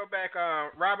go back.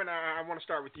 Robin, I want to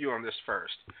start with you on this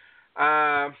first.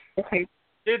 Okay.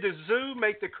 Did the zoo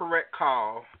make the correct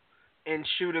call in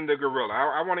shooting the gorilla?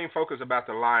 I won't even focus about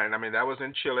the lion. I mean, that was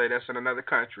in Chile. That's in another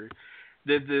country.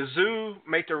 Did the zoo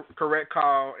make the correct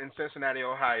call in Cincinnati,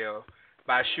 Ohio,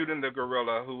 by shooting the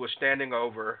gorilla who was standing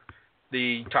over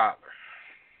the toddler?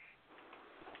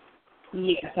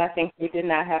 Yes, I think they did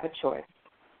not have a choice.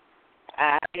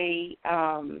 I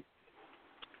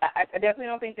definitely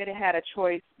don't think that it had a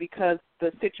choice because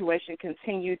the situation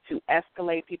continued to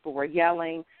escalate. People were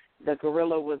yelling. The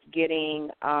gorilla was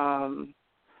getting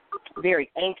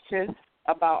very anxious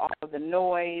about all of the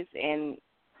noise, and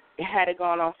had it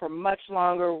gone on for much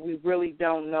longer, we really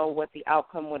don't know what the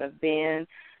outcome would have been.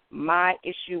 My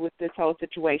issue with this whole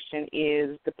situation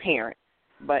is the parent,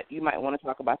 but you might want to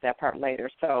talk about that part later.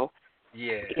 So,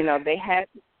 yeah, they had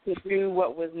to do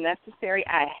what was necessary.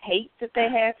 I hate that they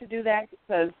had to do that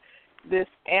because this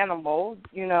animal,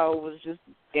 was just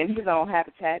in his own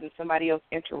habitat and somebody else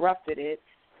interrupted it.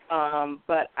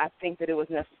 But I think that it was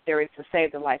necessary to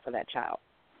save the life of that child.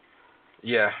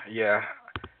 Yeah.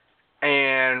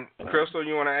 And Crystal,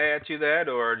 you want to add to that,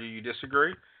 or do you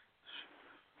disagree?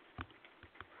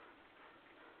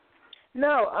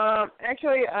 No,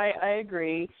 actually, I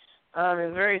agree.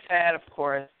 It's very sad, of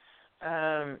course.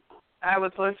 I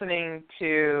was listening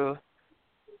to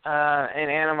an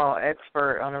animal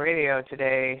expert on the radio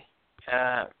today,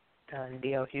 on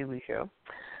D.L. Hughley show,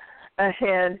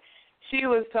 and she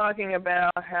was talking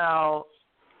about how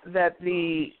that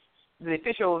the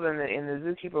officials and the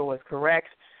zookeeper was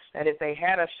correct, that if they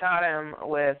had shot him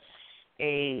with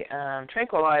a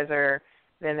tranquilizer,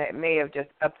 then it may have just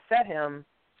upset him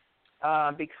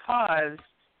because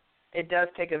it does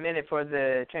take a minute for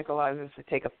the tranquilizers to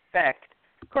take effect.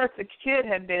 Of course, the kid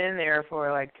had been in there for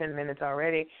like 10 minutes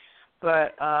already,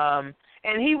 but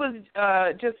and he was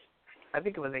just, I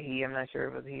think it was a he, I'm not sure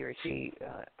if it was a he or she,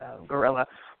 gorilla,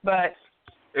 but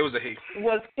it was a he.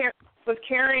 Was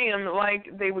carrying him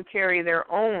like they would carry their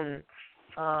own,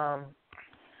 cub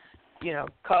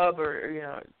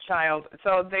or child.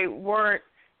 So they weren't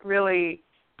really.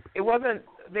 It wasn't.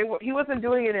 He wasn't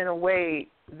doing it in a way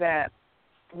that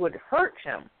would hurt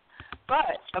him.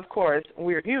 But of course,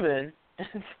 we're human,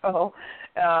 so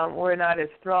we're not as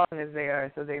strong as they are.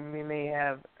 So they may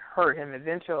have hurt him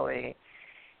eventually.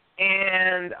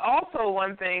 And also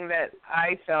one thing that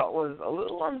I felt was a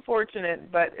little unfortunate,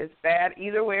 but it's bad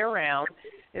either way around,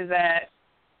 is that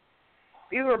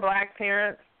these were black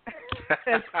parents.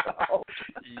 So,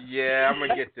 yeah, I'm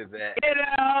going to get to that.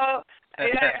 I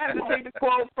have to take the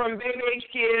quote from Baby H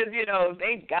Kids,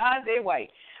 thank God they're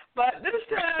white. But this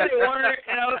time they weren't,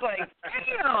 and I was like,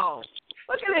 damn,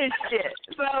 look at this shit.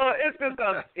 So it's just,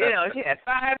 she had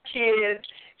 5 kids.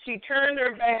 She turned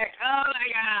her back. Oh, my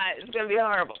God, it's going to be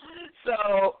horrible.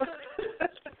 So,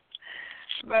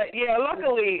 but, yeah,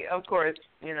 luckily, of course,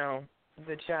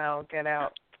 the child got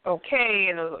out okay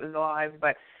and is alive.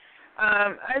 But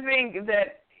I think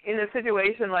that in a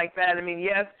situation like that, I mean,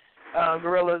 yes,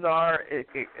 gorillas are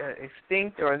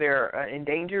extinct or they're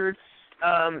endangered.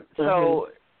 So,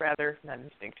 rather, not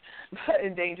extinct, but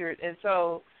endangered. And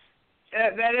so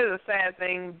that is a sad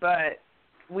thing, but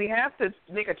we have to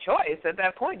make a choice. At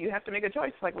that point, you have to make a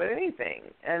choice, like with anything.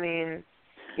 I mean,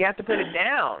 you have to put it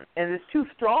down, and it's too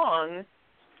strong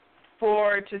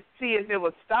to see if it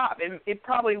would stop. And it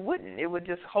probably wouldn't. It would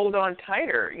just hold on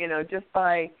tighter, just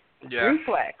by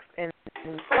reflex and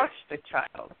crush the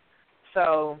child.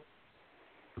 So,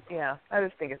 yeah, I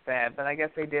just think it's bad, but I guess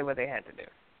they did what they had to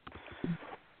do.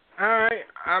 All right.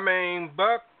 I mean,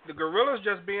 Buck, the gorilla's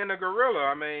just being a gorilla.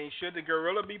 I mean, should the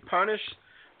gorilla be punished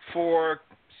for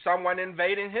someone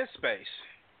invading his space?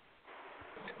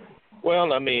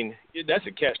 Well, I mean, that's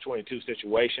a catch-22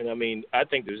 situation. I mean, I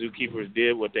think the zookeepers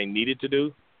did what they needed to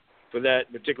do for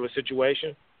that particular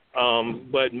situation.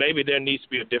 But maybe there needs to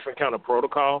be a different kind of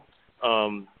protocol.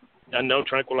 I know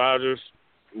tranquilizers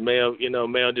may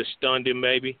have just stunned him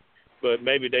maybe, but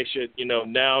maybe they should,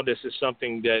 now this is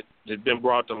something that has been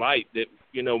brought to light that,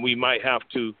 we might have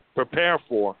to prepare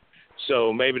for.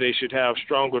 So maybe they should have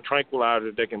stronger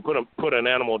tranquilizers that can put an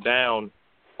animal down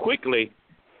quickly.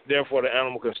 Therefore, the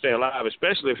animal can stay alive,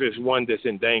 especially if it's one that's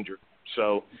endangered.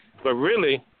 So, but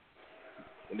really,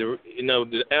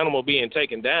 the animal being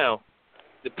taken down,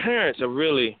 the parents are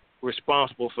really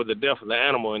responsible for the death of the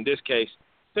animal in this case,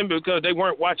 simply because they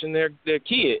weren't watching their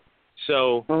kid.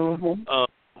 So,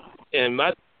 and my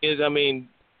thing is, I mean,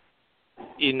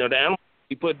 the animal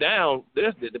be put down,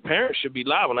 the parents should be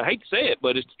liable. And I hate to say it,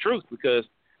 but it's the truth because,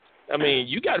 I mean,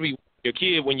 you got to be your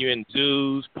kid when you're in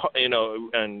zoos,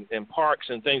 and parks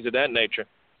and things of that nature,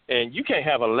 and you can't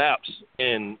have a lapse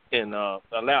in a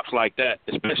lapse like that,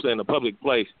 especially in a public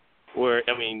place where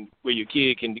your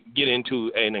kid can get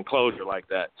into an enclosure like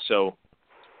that. So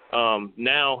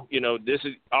now this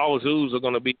is all zoos are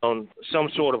going to be on some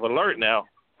sort of alert now,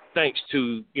 thanks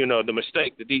to the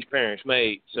mistake that these parents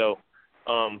made. So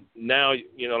now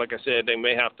like I said, they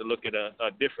may have to look at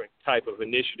a different type of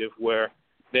initiative where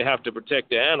they have to protect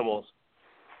the animals,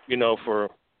 for,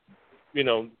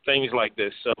 things like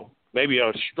this. So maybe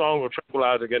a stronger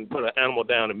tranquilizer can put an animal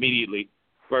down immediately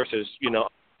versus,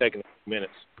 taking a few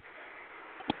minutes.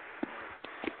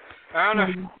 I don't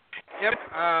know. Yep.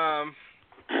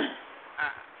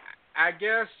 I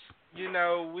guess,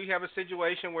 we have a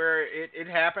situation where it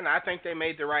happened. I think they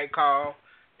made the right call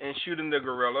in shooting the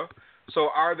gorilla. So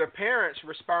are the parents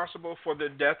responsible for the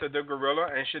death of the gorilla,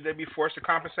 and should they be forced to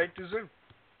compensate the zoo?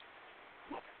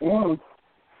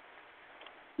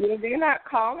 They're not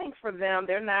calling for them.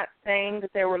 They're not saying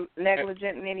that they were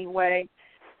negligent in any way.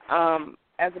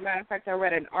 As a matter of fact, I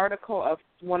read an article of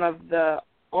one of the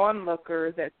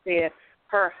onlookers that said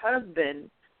her husband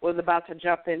was about to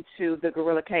jump into the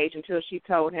gorilla cage until she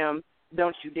told him,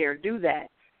 "Don't you dare do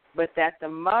that." But that the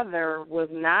mother was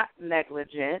not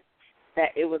negligent,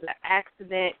 that it was an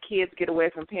accident. Kids get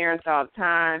away from parents all the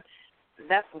time.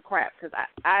 That's some crap because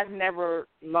I've never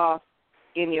lost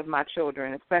any of my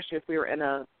children, especially if we were in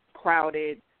a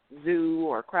crowded zoo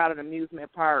or a crowded amusement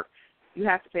park. You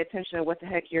have to pay attention to what the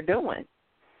heck you're doing.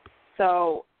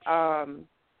 So, and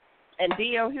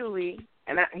D.L. Hewley,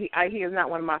 and he is not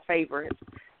one of my favorites,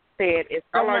 said if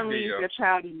someone leaves your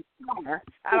child in the car,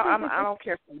 I don't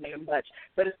care for them much,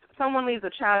 but if someone leaves a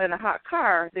child in a hot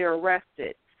car, they're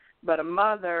arrested. But a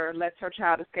mother lets her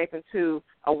child escape into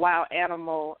a wild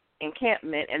animal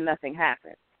encampment and nothing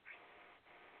happens.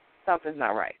 Something's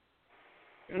not right.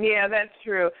 Yeah, that's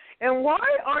true. And why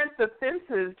aren't the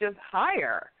fences just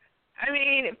higher? I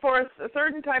mean, for a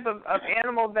certain type of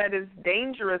animal that is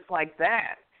dangerous like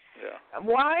that,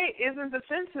 why isn't the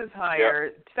fences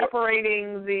higher,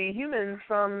 separating the humans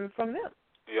from them?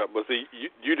 Yeah, but see,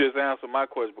 you just answered my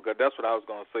question because that's what I was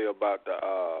going to say about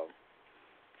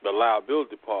the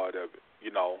liability part of it.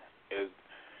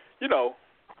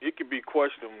 It could be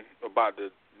questioned about the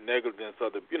negligence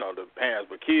of the parents,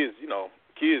 but kids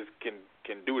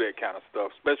can do that kind of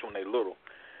stuff, especially when they're little.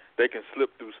 They can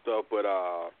slip through stuff, but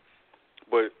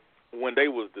when they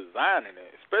was designing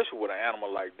it, especially with an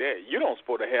animal like that, you don't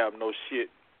supposed to have no shit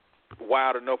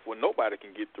wide enough where nobody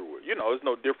can get through it. It's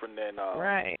no different than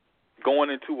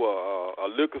going into a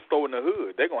liquor store in the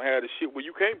hood. They're gonna have the shit where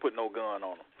you can't put no gun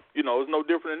on them. It's no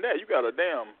different than that. You got a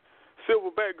damn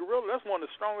silverback gorilla. That's one of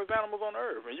the strongest animals on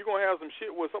earth, and you're gonna have some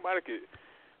shit where somebody could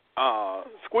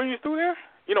squeeze through there.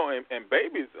 And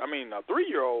babies, a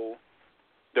 3-year-old,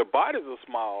 their bodies are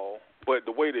small, but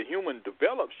the way the human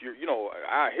develops,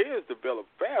 our heads develop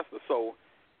faster. So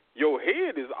your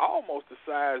head is almost the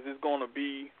size it's going to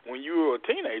be when you're a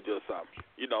teenager or something.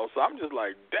 So I'm just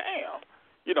like, damn.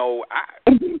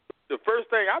 The first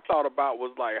thing I thought about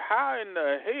was like, how in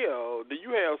the hell do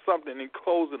you have something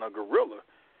enclosing a gorilla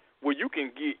where you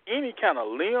can get any kind of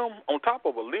limb on top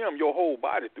of a limb, your whole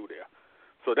body through there?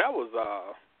 So that was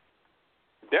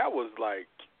like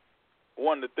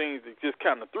one of the things that just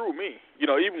kind of threw me.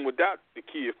 Even without the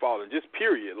kid falling, just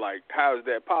period. Like, how is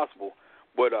that possible?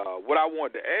 But what I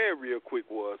wanted to add real quick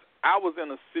was I was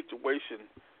in a situation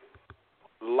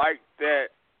like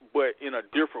that, but in a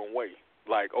different way.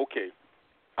 Like, okay,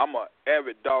 I'm an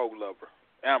avid dog lover,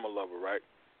 animal lover, right?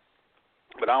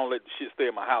 But I don't let the shit stay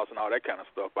in my house and all that kind of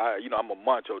stuff. I'm a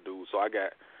macho dude, so I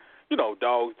got,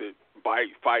 dogs that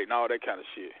bite, fight, and all that kind of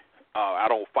shit. I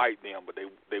don't fight them, but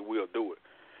they will do it.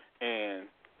 And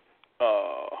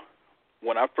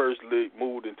when I first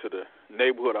moved into the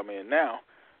neighborhood I'm in now,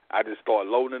 I just started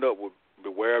loading it up with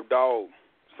beware of dog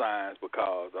signs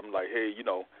because I'm like, hey,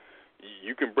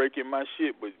 you can break in my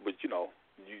shit, but you're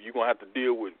going to have to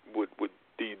deal with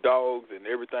these dogs and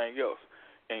everything else.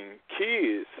 And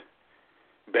kids,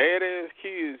 badass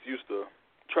kids used to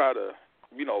try to,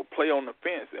 play on the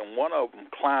fence, and one of them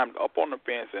climbed up on the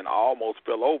fence and almost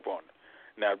fell over on it.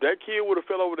 Now, if that kid would have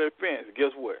fell over that fence,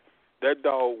 guess what? That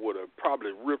dog would have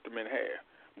probably ripped him in half.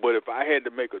 But if I had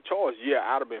to make a choice, yeah,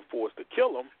 I'd have been forced to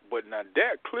kill him, but now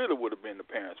that clearly would have been the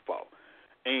parents' fault.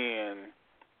 And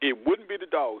it wouldn't be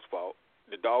the dog's fault.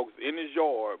 The dog's in his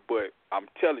yard, but I'm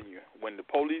telling you, when the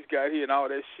police got here and all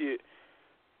that shit,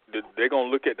 they're going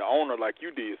to look at the owner like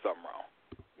you did something wrong.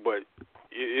 But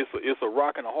it's a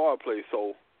rock and a hard place,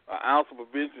 so an ounce of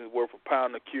prevention is worth a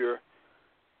pound of cure.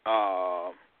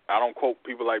 I don't quote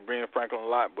people like Ben Franklin a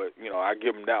lot, but, I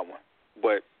give him that one.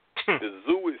 But the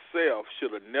zoo itself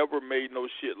should have never made no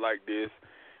shit like this.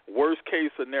 Worst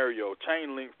case scenario,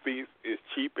 chain link fence is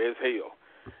cheap as hell.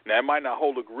 Now, it might not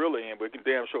hold a gorilla in, but it can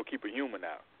damn sure keep a human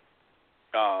out.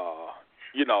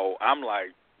 I'm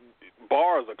like,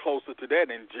 bars are closer to that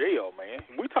than jail, man.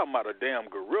 We talking about a damn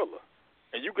gorilla.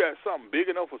 And you got something big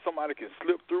enough where somebody can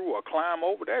slip through or climb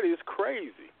over. That is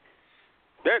crazy.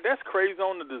 That's crazy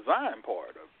on the design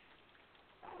part of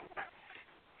it.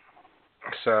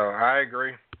 So I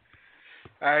agree.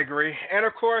 And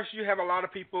of course, you have a lot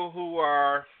of people who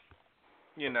are,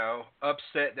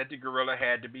 upset that the gorilla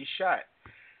had to be shot.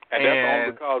 And that's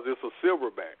only because it's a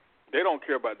silverback. They don't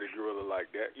care about the gorilla like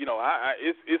that.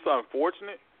 It's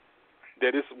unfortunate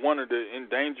that it's one of the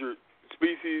endangered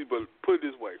species, but put it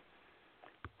this way.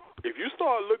 If you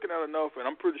start looking at enough, and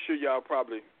I'm pretty sure y'all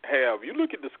probably have, you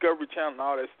look at Discovery Channel and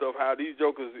all that stuff, how these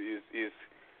jokers is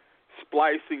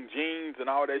splicing genes and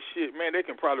all that shit, man, they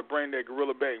can probably bring that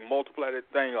gorilla back and multiply that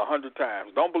thing 100 times.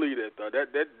 Don't believe that, though.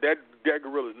 That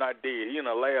gorilla's not dead. He in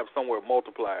a lab somewhere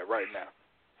multiplied right now.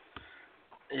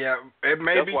 Yeah, it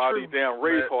may That's be why true. These damn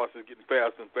race horses getting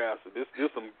faster and faster. This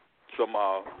some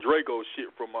Drago shit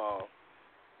from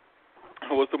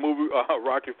what's the movie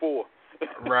Rocky IV.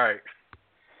 Right.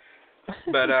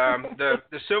 But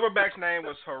the silverback's name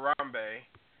was Harambe.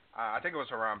 I think it was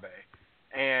Harambe.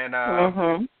 And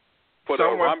for the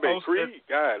Harambe Creed,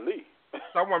 golly.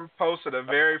 Someone posted a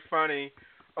very funny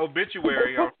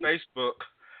obituary on Facebook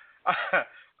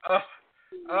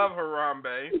of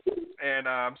Harambe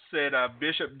and said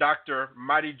Bishop Dr.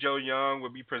 Mighty Joe Young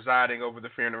would be presiding over the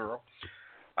funeral.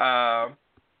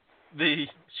 The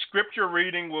scripture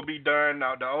reading will be done,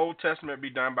 the Old Testament will be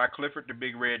done by Clifford the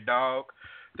Big Red Dog.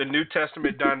 The New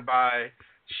Testament done by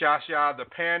Shasha the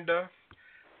Panda.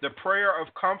 The Prayer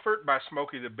of Comfort by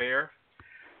Smokey the Bear.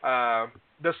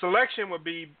 The selection will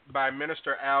be by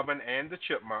Minister Alvin and the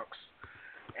Chipmunks.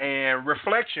 And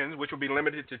Reflections, which will be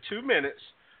limited to 2 minutes,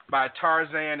 by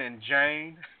Tarzan and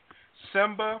Jane,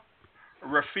 Simba,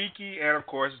 Rafiki, and, of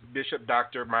course, Bishop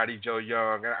Dr. Mighty Joe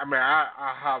Young. I mean, I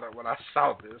hollered when I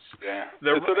saw this. Yeah.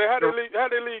 So how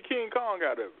they leave King Kong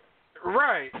out of it?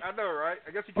 Right, I know, right?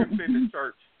 I guess he couldn't fit in the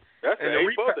church. That's the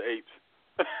ape of the apes.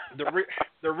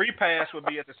 The repast would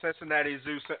be at the Cincinnati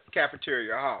Zoo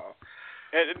cafeteria hall.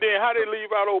 And then how they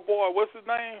leave out old boy? What's his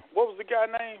name? What was the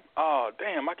guy's name? Oh,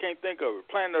 damn, I can't think of it.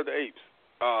 Planet of the Apes.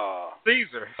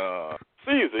 Caesar.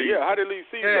 Caesar, yeah. How they leave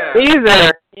Caesar? Yeah.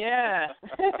 Caesar. Yeah.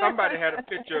 Somebody had a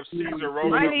picture of Caesar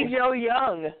rolling up. Mighty Joe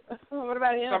Young. What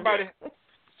about him?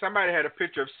 Somebody had a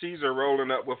picture of Caesar rolling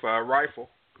up with a rifle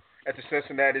at the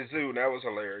Cincinnati Zoo. That was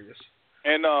hilarious.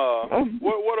 And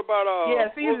what about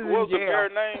Caesar's what was the in jail. bear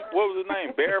name? What was his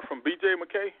name? Bear from B.J.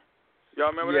 McKay. Y'all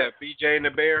remember that? Yeah, B.J. and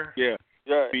the Bear. Yeah.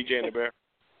 Yeah. B.J. and the Bear.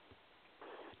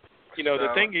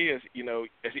 The thing is,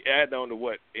 as he add on to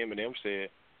what Eminem said,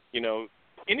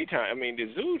 anytime,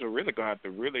 the zoos are really going to have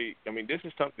to this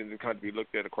is something that's going to be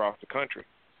looked at across the country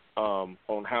on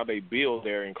how they build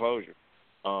their enclosure.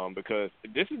 Because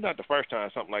this is not the first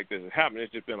time something like this has happened.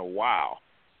 It's just been a while.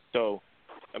 So,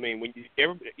 when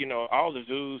all the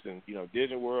zoos and,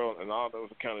 Disney World and all those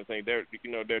kind of things, they're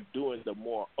doing the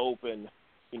more open,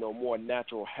 more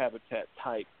natural habitat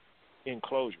type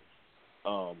enclosures.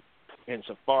 and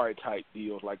safari type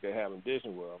deals like they have in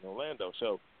Disney World in Orlando.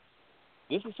 So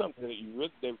this is something that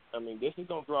this is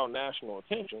going to draw national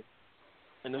attention,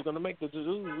 and it's going to make the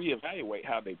zoo reevaluate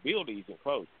how they build these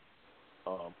enclosures.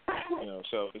 So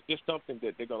it's just something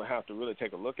that they're going to have to really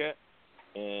take a look at,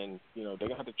 and they're going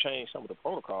to have to change some of the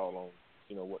protocol on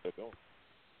what they're doing.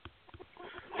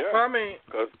 Yeah. Well, I mean,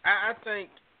 I think.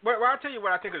 Well, I'll tell you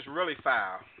what I think is really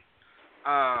foul.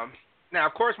 Now,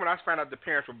 of course, when I found out the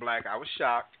parents were black, I was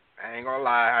shocked. I ain't gonna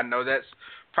lie. I know that's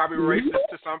probably racist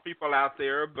to some people out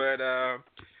there, but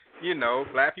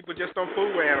black people just don't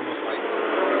fool with animals like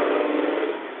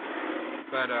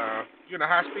that. But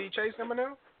high speed chase,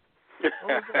 Eminem? What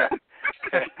was that?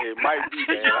 It might be,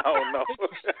 man. I don't know.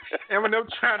 Eminem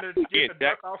trying to get the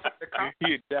duck off of the car.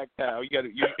 He a jack cow.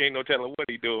 You ain't no telling what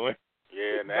he doing.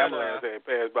 Yeah, and the ambulance had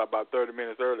passed by about 30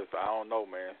 minutes early, so I don't know,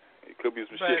 man. It could be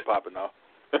some shit popping off.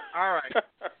 All right.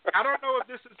 I don't know if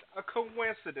this is a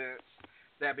coincidence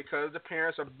that because the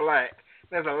parents are black,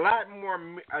 there's a lot more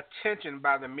attention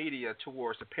by the media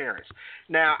towards the parents.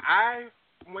 Now, I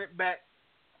went back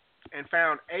and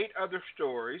found 8 other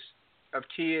stories of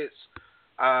kids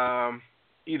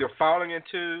either falling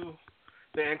into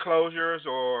the enclosures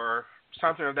or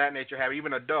something of that nature, have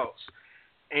even adults.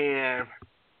 And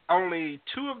only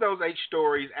 2 of those 8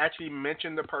 stories actually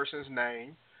mentioned the person's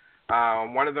name.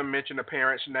 One of them mentioned the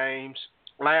parents'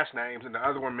 last names, and the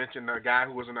other one mentioned the guy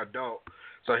who was an adult,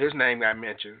 so his name got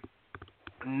mentioned.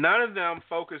 None of them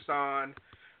focused on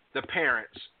the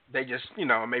parents. They just,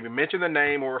 maybe mention the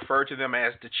name or refer to them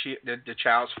as the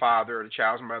child's father or the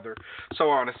child's mother, so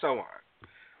on and so on.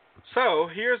 So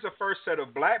here's the first set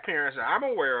of black parents that I'm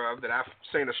aware of that I've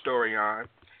seen a story on,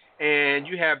 and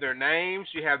you have their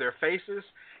names, you have their faces,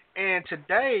 and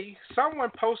today someone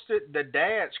posted the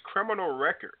dad's criminal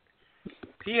record.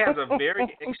 He has a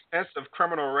very extensive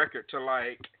criminal record to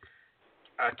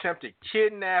attempted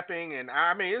kidnapping, and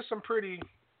I mean it's some pretty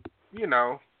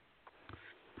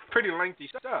lengthy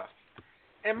stuff.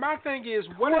 And my thing is,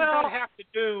 what does that have to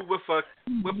do with a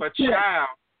child?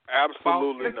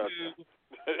 Absolutely nothing.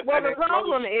 Well, the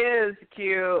problem is,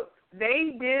 Q,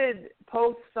 they did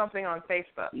post something on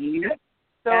Facebook,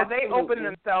 so they opened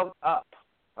themselves up.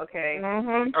 Okay.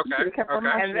 Mm-hmm. Okay.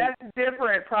 And that's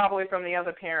different probably from the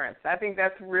other parents. I think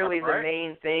that's really the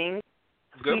main thing.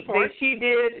 Good point. She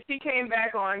came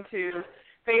back onto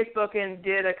Facebook and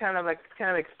did a kind of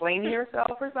explaining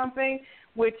herself or something,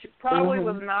 which probably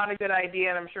was not a good idea.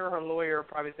 And I'm sure her lawyer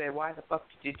probably said, "Why the fuck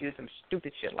did you do some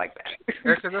stupid shit like that?"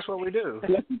 Because that's what we do.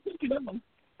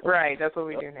 Right. That's what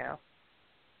we do now.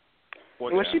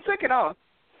 Well, she took it off.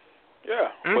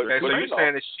 Yeah. Okay. So you're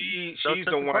saying that she's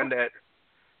the one that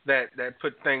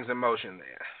put things in motion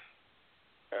there.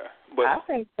 Yeah, but I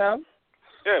think so.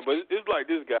 Yeah, but it's like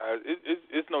this, guys.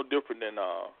 It's no different than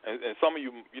and some of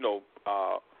you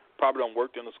probably don't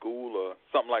work in a school or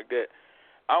something like that.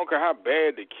 I don't care how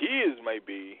bad the kids may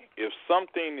be. If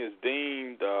something is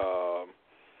deemed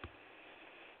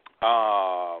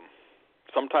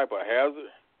some type of hazard,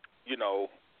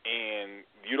 and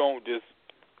you don't just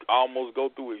almost go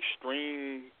through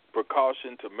extreme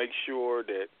precaution to make sure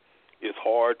that it's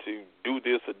hard to do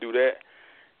this or do that,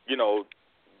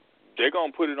 they're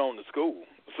gonna put it on the school.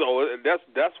 So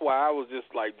that's why I was just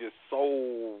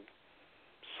so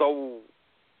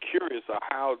curious of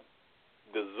how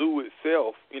the zoo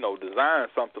itself,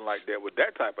 designed something like that with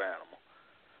that type of animal.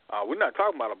 We're not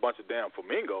talking about a bunch of damn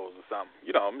flamingos or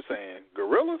something. I'm saying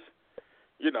gorillas.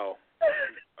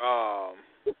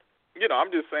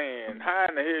 I'm just saying, how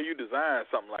in the hell you design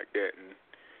something like that, and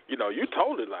you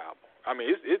totally liable. I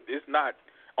mean, it's not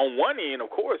on one end, of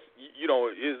course.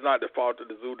 It's not the fault of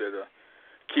the zoo that a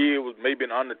kid was maybe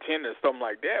an unattended or something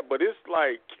like that. But it's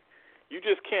like you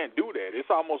just can't do that.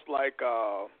 It's almost like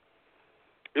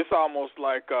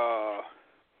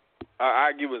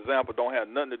I give an example. Don't have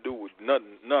nothing to do with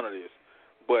none of this.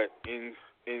 But in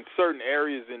certain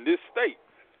areas in this state,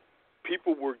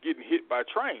 people were getting hit by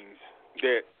trains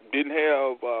that didn't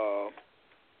have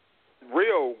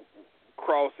rail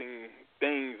crossing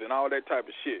things and all that type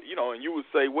of shit, and you would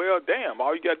say, well, damn,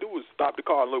 all you got to do is stop the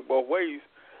car and look both ways.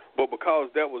 But because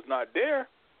that was not there,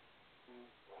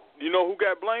 you know who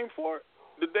got blamed for it?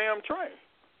 The damn train.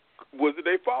 Was it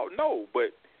their fault? No,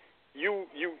 but you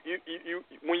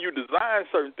when you design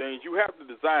certain things, you have to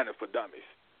design it for dummies.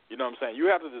 You know what I'm saying? You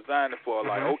have to design it for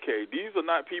okay, these are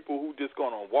not people who just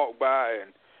gonna walk by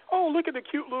and look at the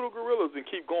cute little gorillas and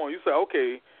keep going. You say,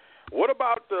 okay, what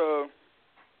about the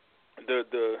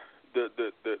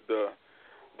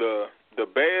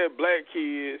bad black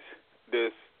kids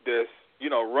that's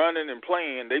running and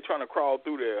playing, they trying to crawl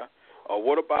through there, or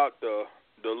what about the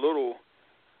little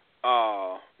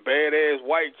badass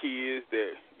white kids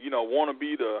that, you know, want to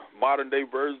be the modern day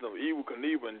version of Evel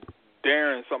Knievel,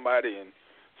 daring somebody and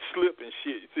slip and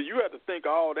shit. So you have to think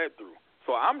all that through.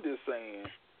 So I'm just saying,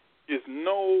 it's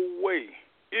no way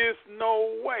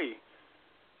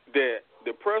that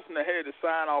the person that had to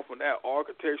sign off on that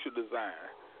architectural design,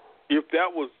 if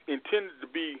that was intended to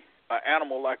be an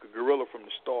animal like a gorilla from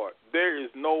the start, there is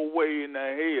no way in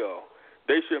the hell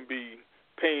they shouldn't be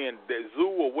paying that zoo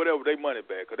or whatever they money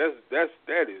back. Cause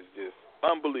that is just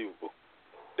unbelievable.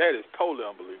 That is totally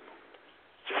unbelievable.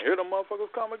 Here the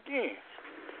motherfuckers come again.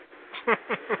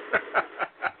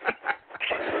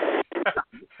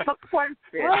 What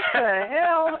the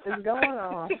hell is going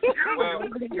on? Well,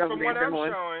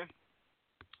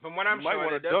 from what I'm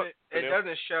showing, it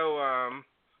doesn't show.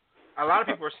 A lot of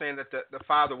people are saying that the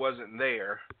father wasn't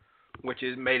there, which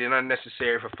is made it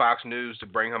unnecessary for Fox News to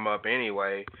bring him up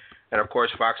anyway. And of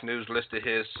course, Fox News listed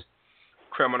his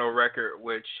criminal record,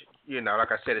 which, you know,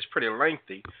 like I said, is pretty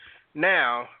lengthy.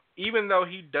 Now, even though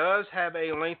he does have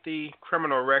a lengthy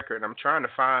criminal record, I'm trying to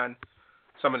find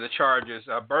some of the charges: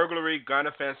 burglary, gun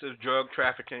offenses, drug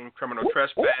trafficking, criminal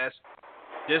trespass,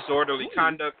 disorderly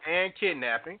conduct, and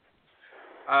kidnapping.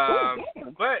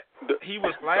 But he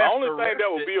was last The only arrested. thing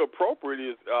that would be appropriate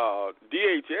is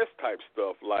DHS type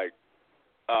stuff, like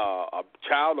a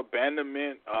child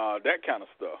abandonment, that kind of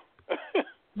stuff.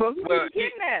 But who was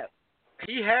kidnapped?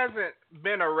 He hasn't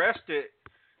been arrested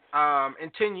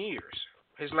in 10 years.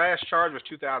 His last charge was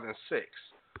 2006.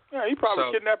 Yeah, he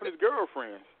probably kidnapping his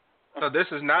girlfriend. So this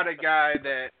is not a guy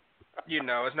that, you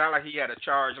know, it's not like he had a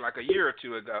charge like a year or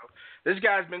two ago. This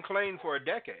guy's been clean for a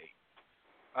decade.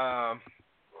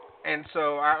 And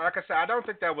so, like I said, I don't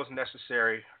think that was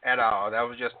necessary at all. That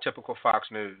was just typical Fox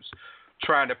News,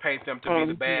 trying to paint them to be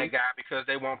the bad guy because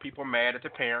they want people mad at the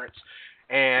parents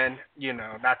and, you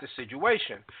know, not the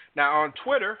situation. Now, on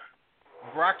Twitter,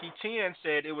 Brocky10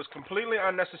 said it was completely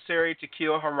unnecessary to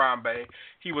kill Harambe.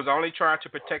 He was only trying to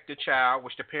protect the child,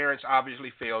 which the parents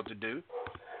obviously failed to do.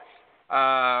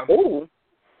 Ooh.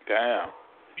 Damn.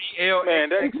 Man,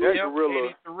 that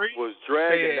gorilla was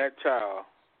dragging that child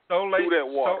through that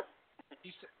water.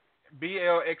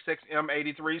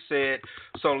 BLXXM83 said,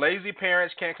 so lazy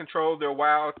parents can't control their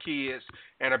wild kids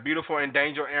and a beautiful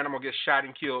endangered animal gets shot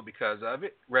and killed because of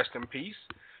it. Rest in peace.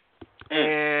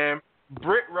 And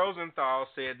Britt Rosenthal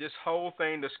said, this whole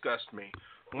thing disgusts me.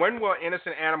 When will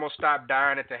innocent animals stop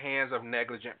dying at the hands of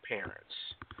negligent parents?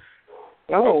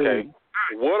 Okay.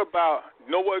 What about,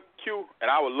 you know what, Q?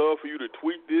 And I would love for you to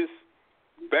tweet this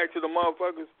back to the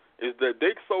motherfuckers, is that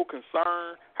they so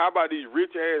concerned. How about these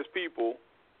rich-ass people,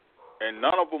 and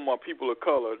none of them are people of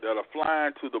color, that are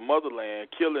flying to the motherland,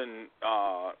 killing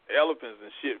elephants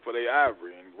and shit for their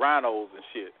ivory, and rhinos and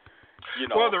shit. You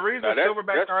know, well, the reason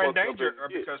silverbacks are endangered are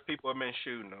because people have been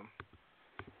shooting them.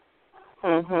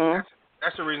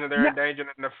 That's the reason they're endangered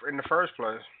in the first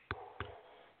place.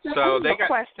 So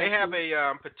they have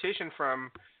a petition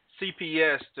from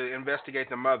CPS to investigate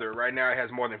the mother. Right now, it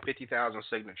has more than 50,000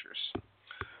 signatures.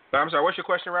 But I'm sorry, what's your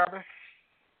question, Robin?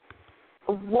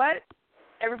 What,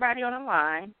 everybody on the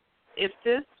line, if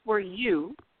this were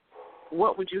you,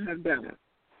 what would you have done?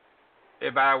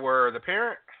 If I were the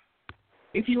parent?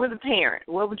 If you were the parent,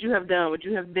 what would you have done? Would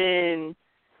you have been,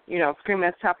 you know, screaming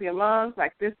at the top of your lungs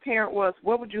like this parent was?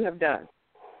 What would you have done?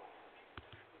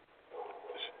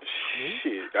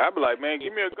 Shit, I'd be like, man,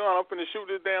 give me a gun. I'm finna shoot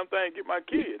this damn thing and get my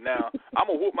kid. Now, I'm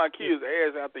going to whoop my kid's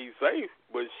ass after he's safe,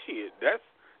 but shit,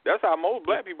 that's how most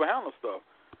black people handle stuff.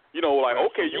 You know, like,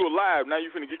 okay, you alive, now you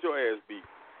finna get your ass beat,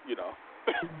 you know.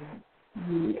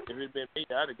 If it had been me,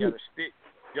 I'd have got a stick,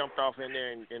 jumped off in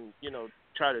there and you know,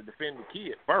 try to defend the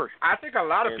kid first. I think a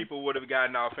lot of people would have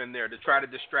gotten off in there to try to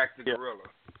distract the gorilla.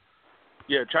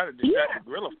 Yeah, try to distract the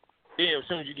gorilla. Then as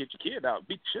soon as you get your kid out,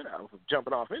 beat the shit out of him for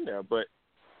jumping off in there. But,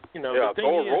 you know, the thing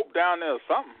throw is, a rope down there or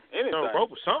something. Anything. Throw a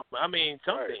rope or something. I mean,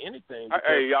 something, anything.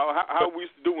 Hey, y'all, how we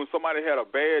used to do when somebody had a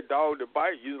bad dog to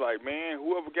bite, you was like, man,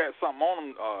 whoever got something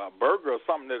on them, a burger or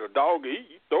something that a dog eat,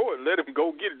 you throw it, let him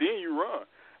go get it, then you run.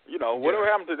 You know, whatever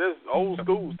happened to this old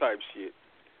school type shit.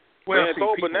 Well, man,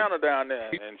 throw a banana down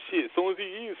there and shit. As soon as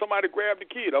he eats, somebody grab the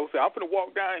kid. I would say, I'm finna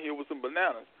walk down here with some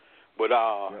bananas. But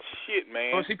shit,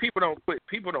 man. Well, see, people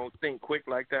don't think quick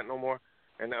like that no more.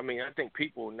 And I mean, I think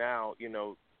people now, you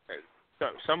know,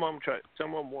 some of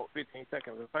them want 15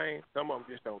 seconds of fame. Some of them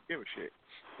just don't give a shit.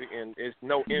 And it's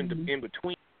no in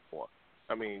between anymore.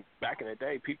 I mean, back in the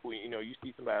day, people, you know, you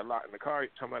see somebody locked in the car,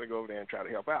 somebody go over there and try to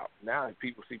help out. Now, if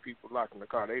people see people locked in the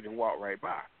car, they just walk right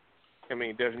by. I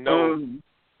mean, there's no.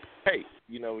 Hey,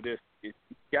 you know, there's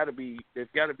got to be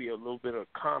a little bit of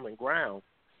common ground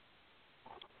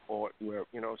or where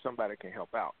somebody can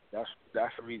help out. That's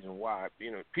the reason why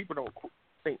people don't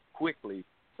think quickly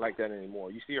like that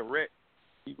anymore. You see a wreck,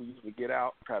 people usually get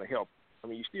out, try to help. I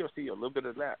mean, you still see a little bit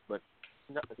of that, but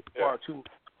not far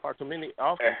too many.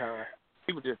 Oftentimes,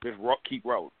 people just keep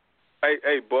rolling.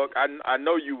 Hey, Buck, I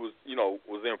know you was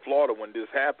in Florida when this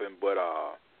happened, but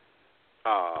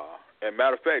and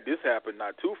matter of fact, this happened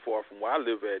not too far from where I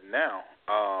live at now.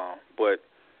 But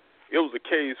it was a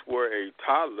case where a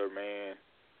toddler, man,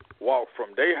 walked from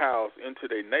their house into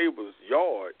their neighbor's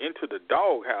yard into the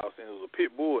dog house, and it was a pit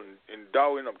bull, and the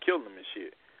dog ended up killing him and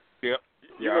shit. Yep.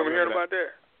 You remember hearing about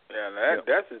that? Yeah, now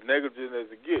that's as negligent as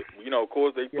it gets. Of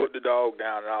course, they put the dog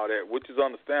down and all that, which is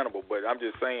understandable, but I'm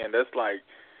just saying that's like,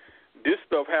 this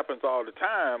stuff happens all the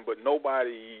time, but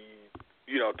nobody,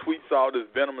 tweets all this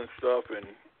venomous stuff and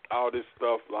all this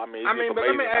stuff. I mean, but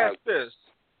let me ask this.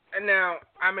 And now,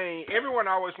 everyone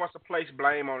always wants to place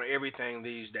blame on everything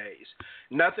these days.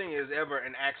 Nothing is ever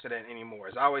an accident anymore.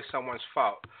 It's always someone's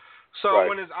fault. So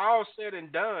when it's all said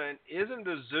and done, isn't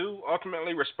the zoo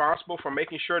ultimately responsible for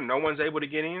making sure no one's able to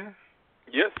get in?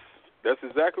 Yes, that's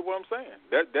exactly what I'm saying.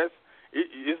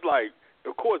 It's like,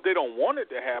 of course, they don't want it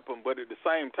to happen, but at the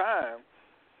same time,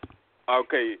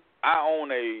 okay, I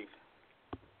own a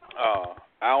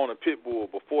pit bull.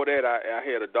 Before that, I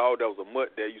had a dog that was a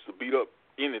mutt that used to beat up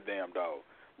any damn dog.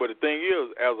 But the thing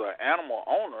is, as an animal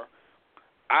owner,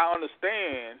 I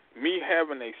understand me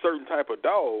having a certain type of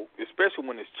dog, especially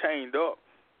when it's chained up,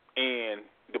 and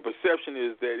the perception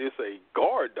is that it's a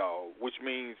guard dog, which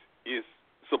means it's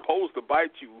supposed to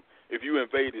bite you if you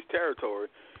invade his territory.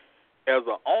 As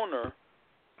an owner,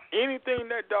 anything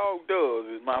that dog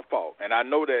does is my fault, and I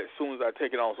know that as soon as I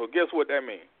take it on. So guess what that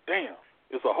means? Damn,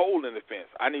 it's a hole in the fence.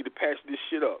 I need to patch this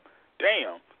shit up.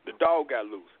 Damn, the dog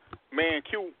got loose. Man,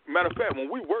 Q, matter of fact, when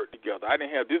we worked together, I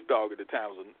didn't have this dog at the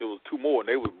time. It was two more, and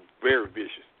they were very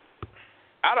vicious.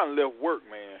 I done left work,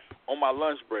 man, on my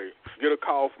lunch break, get a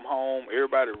call from home,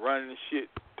 everybody running and shit,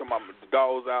 the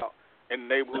dog's out in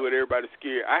the neighborhood, everybody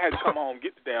scared. I had to come home and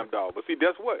get the damn dog. But see,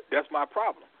 that's what? That's my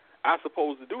problem. I'm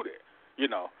supposed to do that,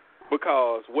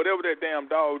 because whatever that damn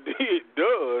dog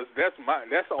does, that's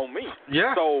on me.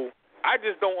 Yeah. So I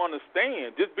just don't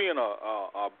understand, just being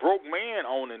a broke man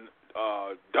owning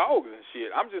dogs and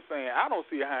shit. I'm just saying, I don't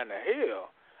see how in the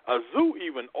hell a zoo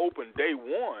even opened day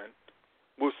one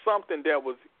with something that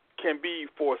can be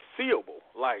foreseeable.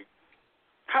 Like,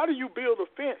 how do you build a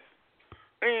fence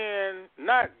and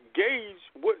not gauge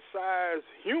what size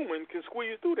human can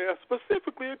squeeze through there,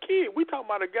 specifically a kid? We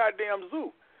talking about a goddamn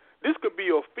zoo. This could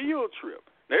be a field trip.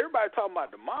 Now everybody talking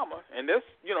about the mama, and that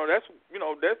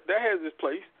has its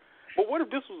place. But what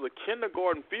if this was a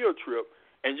kindergarten field trip?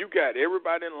 And you got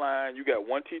everybody in line, you got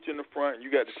one teacher in the front, you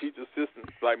got the teacher assistant,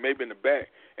 like maybe in the back,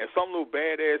 and some little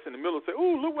badass in the middle say,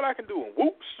 "Ooh, look what I can do," and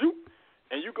whoop, shoot,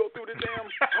 and you go through the damn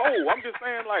hole. I'm just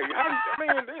saying, like,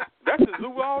 that's the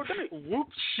zoo all day.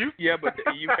 Whoop, shoot. Yeah, but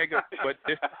you make but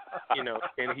this,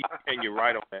 and you're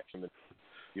right on that.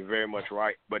 You're very much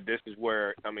right. But this is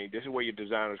where your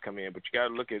designers come in. But you got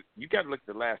to look at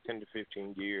the last 10 to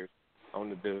 15 years on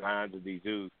the designs of these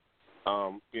zoos.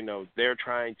 They're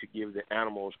trying to give the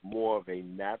animals more of a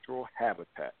natural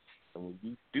habitat. And when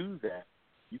you do that,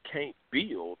 you can't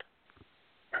build,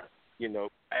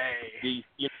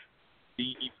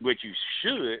 what you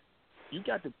should. You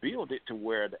got to build it to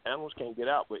where the animals can't get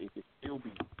out, but it can still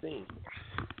be seen.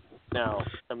 Now,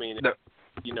 the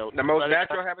most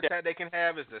natural habitat they can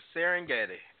have is the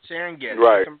Serengeti.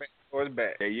 Right.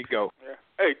 Back. There you go. Yeah.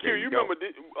 Hey, Q, you remember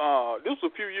this was a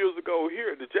few years ago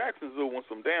here at the Jackson Zoo when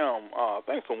some damn, I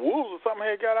think some wolves or something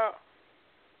had got out?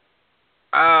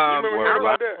 You remember hearing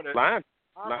about that?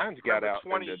 Lions got out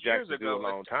 20 in the years Jackson ago. Zoo a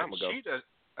long time ago.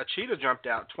 A cheetah jumped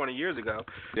out 20 years ago.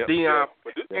 Yep. The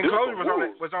enclosure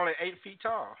was only 8 feet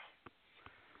tall.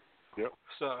 Yep.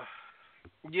 So,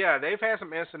 yeah, they've had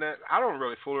some incidents. I don't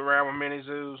really fool around with many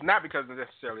zoos, not because of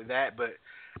necessarily that, but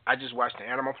I just watch the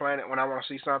Animal Planet when I want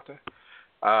to see something.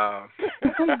 You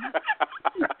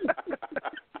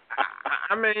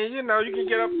can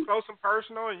get up close and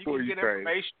personal, and you can get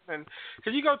information. And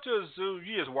because you go to a zoo,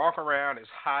 you just walk around. It's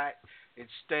hot. It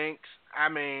stinks.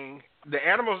 The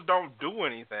animals don't do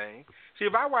anything. See,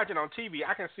 if I watch it on TV,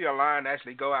 I can see a lion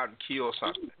actually go out and kill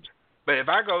something. But if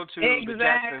I go to the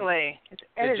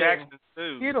Jackson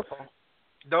Zoo, beautiful.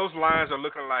 Those lions are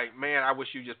looking like, man, I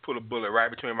wish you just put a bullet right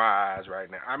between my eyes right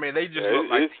now. They just look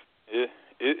like.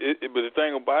 But the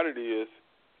thing about it is,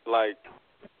 like,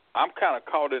 I'm kind of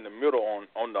caught in the middle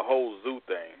on the whole zoo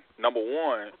thing. Number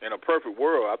one, in a perfect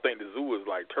world, I think the zoo is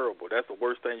like terrible. That's the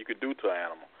worst thing you could do to an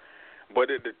animal. But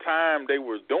at the time they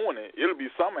were doing it, it'll be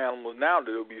some animals now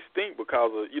that'll be extinct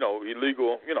because of,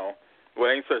 illegal,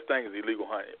 well, ain't such thing as illegal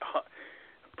hunting,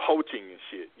 poaching and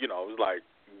shit. It's like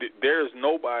there's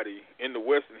nobody in the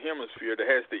Western Hemisphere that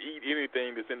has to eat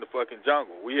anything that's in the fucking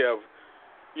jungle. We have,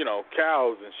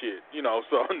 cows and shit,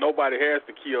 so nobody has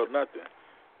to kill nothing.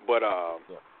 But,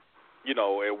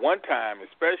 at one time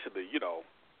especially, and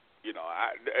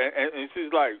it's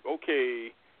just like,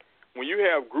 okay, when you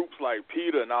have groups like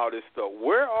PETA and all this stuff,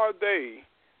 where are they?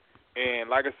 And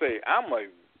like I say, I'm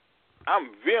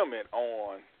vehement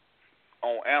on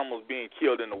animals being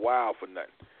killed in the wild for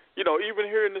nothing. Even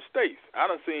here in the States, I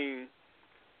done seen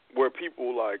where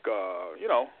people like,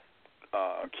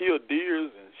 kill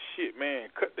deers and shit, man,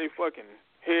 cut their fucking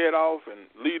head off and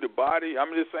leave the body.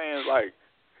 I'm just saying, like,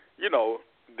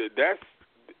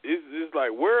 it's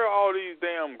like, where are all these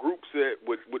damn groups at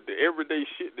with the everyday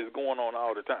shit that's going on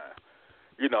all the time?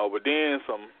 But then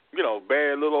some,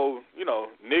 bad little,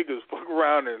 niggas fuck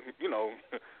around and,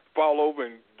 fall over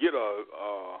and get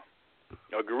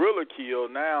a gorilla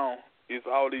killed. Now it's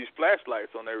all these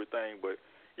flashlights on everything. But,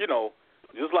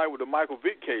 just like with the Michael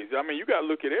Vick case, I mean, you got to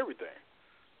look at everything.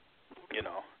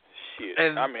 Shit.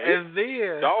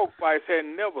 Dog fights had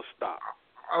never stopped.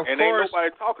 And ain't nobody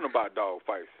talking about dog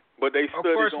fights. But they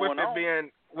study going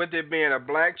on. With it being a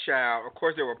black child, of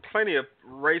course, there were plenty of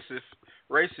racist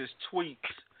tweets.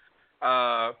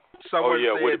 Someone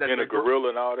said would have that been a gorilla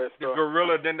and all that the stuff. The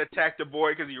gorilla didn't attack the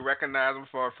boy because he recognized him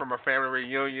from a family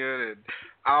reunion and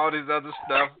all this other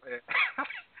stuff.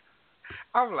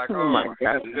 I'm like, oh my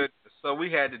goodness. So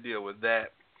we had to deal with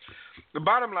that. The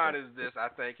bottom line is this, I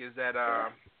think, is that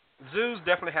zoos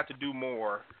definitely have to do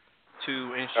more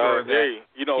to ensure that.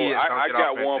 I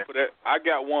got one for that. I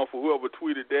got one for whoever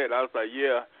tweeted that. I was like,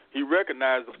 yeah, he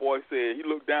recognized the boy. Said he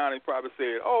looked down and probably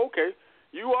said, "Oh, okay,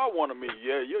 you are one of me.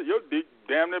 Yeah, your dick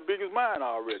damn near big as mine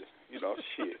already."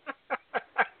 Shit.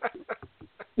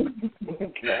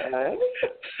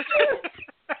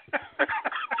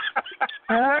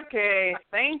 Okay,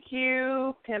 thank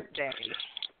you, Pimp Daddy.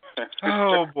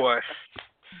 Oh boy,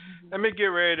 let me get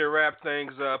ready to wrap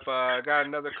things up. I got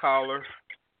another caller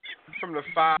from the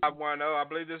 510. I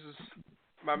believe this is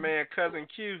my man, Cousin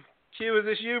Q. Q, is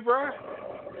this you, bro?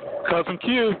 Cousin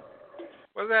Q.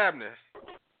 What's happening?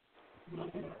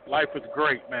 Life is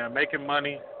great, man. Making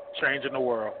money, changing the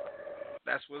world.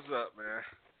 That's what's up, man.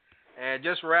 And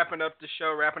just wrapping up the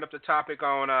show, wrapping up the topic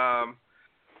on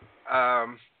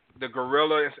the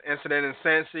gorilla incident in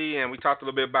Cincy, and we talked a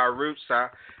little bit about Roots.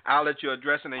 I'll let you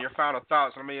address it in your final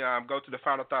thoughts. Let me go to the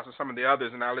final thoughts of some of the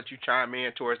others, and I'll let you chime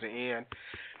in towards the end.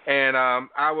 And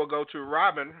I will go to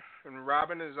Robin. And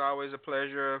Robin, is always a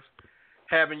pleasure of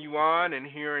having you on and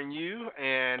hearing you.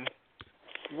 And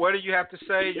what do you have to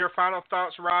say, your final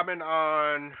thoughts, Robin,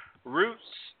 on Roots?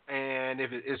 And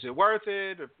is it worth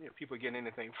it? If people getting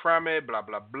anything from it, blah,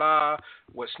 blah, blah.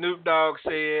 What Snoop Dogg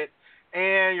said.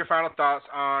 And your final thoughts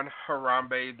on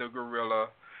Harambe the gorilla.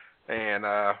 And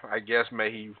I guess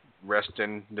may he rest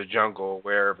in the jungle,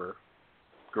 wherever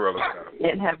gorillas go.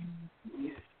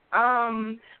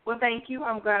 Well, thank you.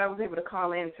 I'm glad I was able to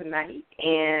call in tonight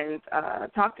and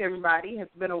talk to everybody.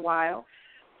 It's been a while.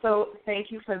 So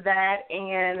thank you for that.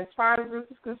 And as far as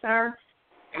Roots is concerned,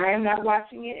 I am not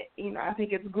watching it. I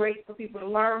think it's great for people to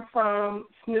learn from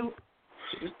Snoop,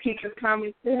 just keep his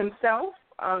comments to himself.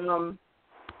 And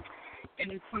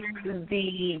as far as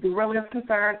the gorilla is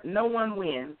concerned, no one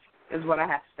wins, is what I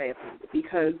have to say about it.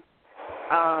 Because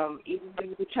even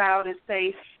though the child is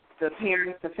safe, the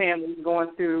parents, the family is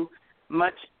going through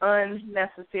much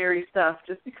unnecessary stuff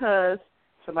just because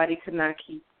somebody could not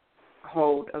keep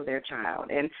hold of their child.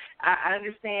 And I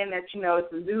understand that,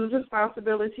 it's the zoo's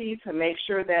responsibility to make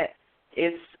sure that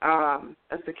it's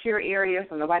a secure area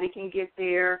so nobody can get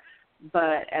there.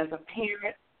 But as a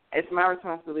parent, it's my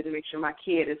responsibility to make sure my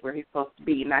kid is where he's supposed to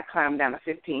be, not climb down a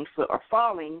 15-foot or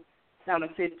falling down a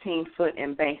 15-foot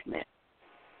embankment.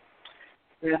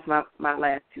 That's my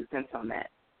last 2 cents on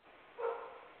that.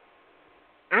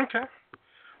 Okay.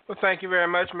 Well, thank you very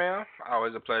much, ma'am.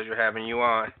 Always a pleasure having you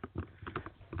on.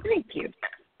 Thank you.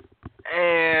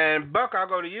 And Buck, I'll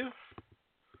go to you.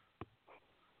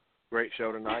 Great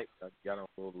show tonight. I got on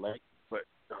a little late, but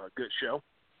good show.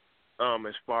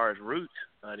 As far as Roots,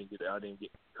 I didn't get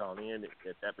called in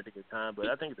at that particular time, but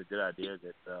I think it's a good idea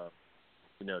that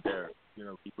they're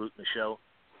rebooting the show.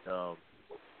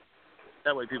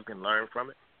 That way people can learn from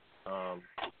it. I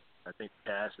think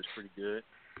the cast is pretty good.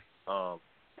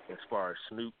 As far as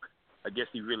Snoop, I guess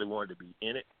he really wanted to be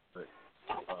in it, but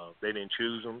they didn't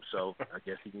choose him, so I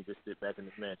guess he can just sit back in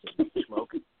his mansion and smoke.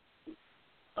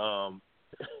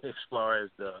 As far as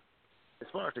the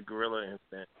gorilla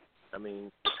incident, I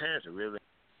mean, the parents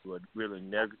were really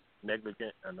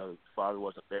negligent. I know the father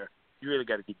wasn't there. You really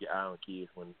got to keep your eye on kids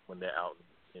when they're out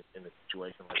in a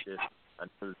situation like this. I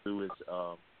know the zoo is,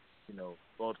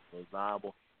 ultimately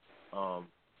liable,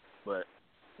 but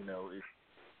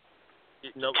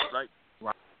like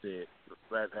Robin said,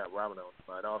 glad to have Robin on the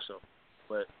side also,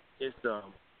 but it's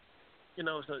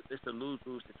it's a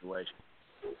lose-lose situation.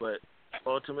 But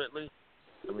ultimately,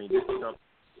 I mean, this is something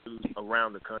who's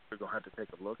around the country gonna have to take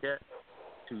a look at.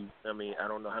 I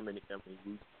don't know how many.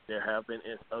 There have been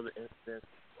other incidents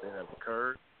that have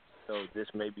occurred, so this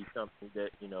may be something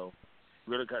that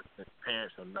really got the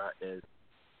parents are not as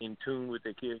in tune with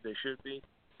their kids they should be.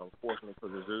 Unfortunately for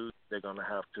the zoos, they're gonna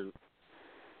have to,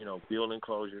 build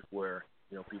enclosures where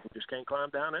people just can't climb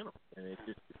down in them, and it's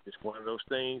just one of those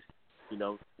things.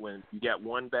 When you got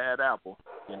one bad apple,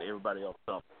 then everybody else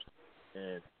suffers,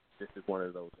 and this is one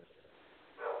of those.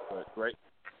 But great,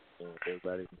 and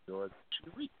everybody enjoy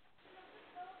the week.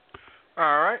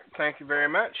 All right, thank you very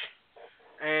much.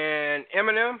 And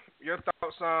Eminem, your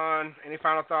any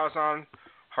final thoughts on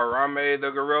Harambe the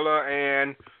Gorilla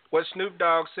and what Snoop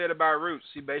Dogg said about Roots?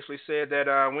 He basically said that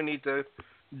we need to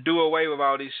do away with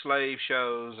all these slave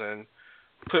shows and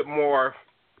put more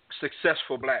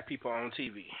successful black people on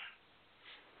TV.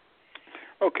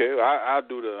 Okay, I'll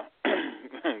do the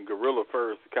gorilla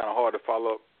first. Kind of hard to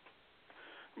follow up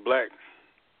black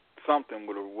something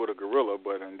with a gorilla,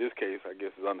 but in this case, I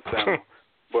guess it's understandable.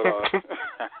 But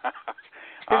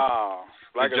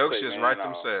like the jokes I say, just man, write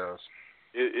themselves.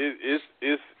 It's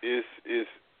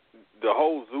the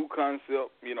whole zoo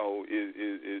concept,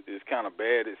 is kind of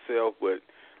bad itself. But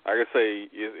like I say,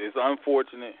 it's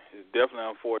unfortunate. It's definitely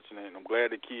unfortunate. And I'm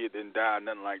glad the kid didn't die,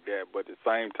 nothing like that. But at the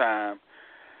same time,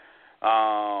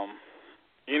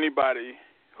 anybody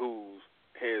who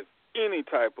has any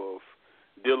type of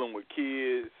dealing with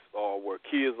kids or where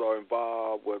kids are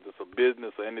involved, whether it's a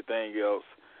business or anything else,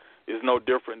 is no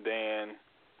different than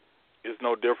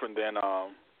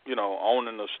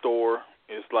owning a store.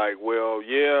 It's like, well,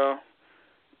 yeah,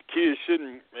 kids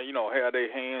shouldn't have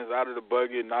their hands out of the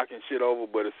buggy knocking shit over,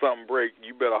 but if something break,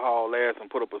 you better haul ass and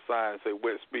put up a sign and say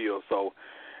wet spill. So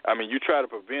I mean, you try to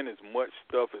prevent as much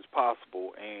stuff as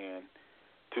possible, and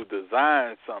to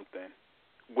design something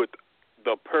with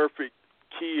the perfect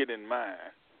kid in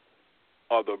mind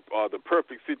or the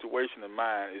perfect situation in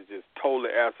mind is just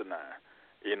totally asinine.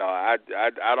 I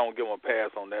don't give them a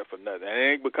pass on that for nothing. And it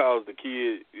ain't because the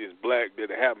kid is black that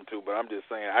it happened to, but I'm just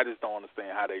saying I just don't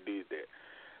understand how they did that.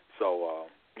 So,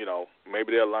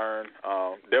 maybe they'll learn.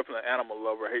 Definitely an animal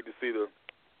lover. I hate to see the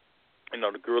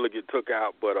gorilla get took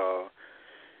out, but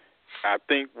I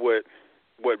think what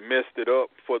messed it up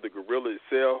for the gorilla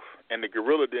itself, and the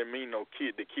gorilla didn't mean the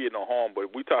kid no harm,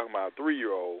 but we talking about a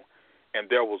 3-year-old, and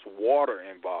there was water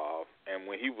involved, and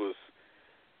when he was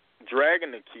dragging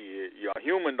the kid, a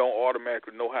human don't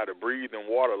automatically know how to breathe in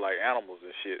water like animals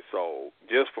and shit, so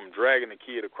just from dragging the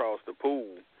kid across the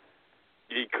pool,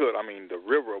 the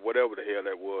river or whatever the hell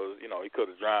that was, he could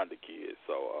have drowned the kid,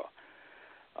 so,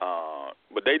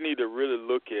 but they need to really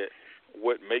look at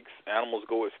what makes animals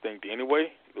go extinct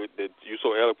anyway, that you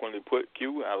so eloquently put,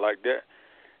 Q. I like that.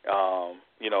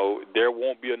 There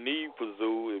won't be a need for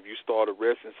zoo if you start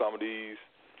arresting some of these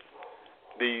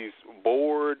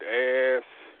bored-ass,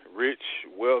 rich,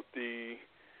 wealthy,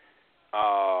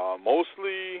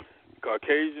 mostly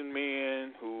Caucasian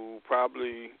men who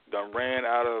probably done ran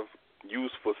out of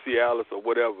use for Cialis or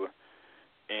whatever,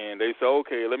 and they say,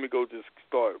 okay, let me go just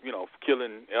start,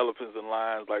 killing elephants and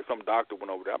lions like some doctor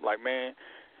went over there. I'm like, man,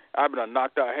 I've been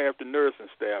knocked out half the nursing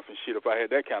staff and shit if I had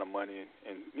that kind of money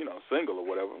and single or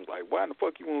whatever. I'm like, why in the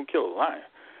fuck you want to kill a lion?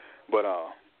 But,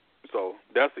 so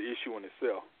that's the issue in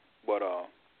itself. But,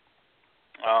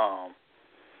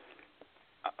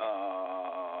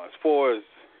 as far as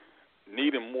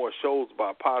needing more shows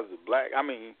about positive black,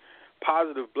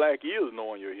 positive black is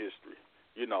knowing your history.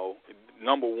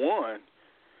 Number one,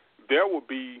 there would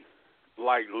be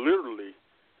literally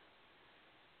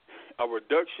a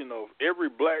reduction of every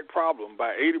black problem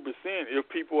by 80% if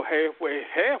people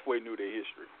halfway knew their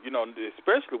history.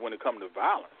 Especially when it comes to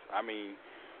violence.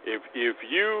 If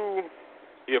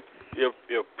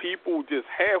people just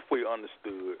halfway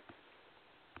understood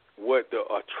what the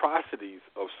atrocities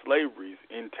of slavery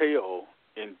entail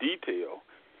in detail,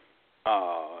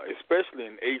 especially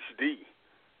in HD,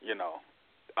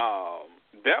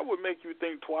 that would make you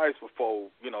think twice before,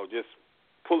 just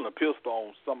pulling a pistol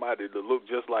on somebody that look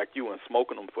just like you and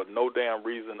smoking them for no damn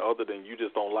reason other than you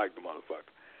just don't like the motherfucker.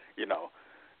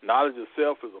 Knowledge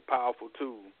itself is a powerful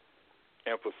tool.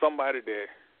 And for somebody that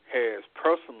has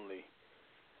personally,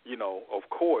 of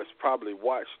course, probably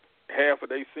watched half of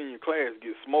their senior class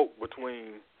get smoked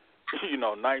between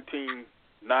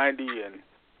 1990 and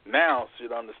now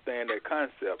should understand that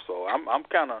concept. So I'm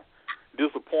kind of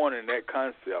disappointed in that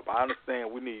concept. I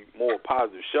understand we need more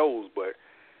positive shows, but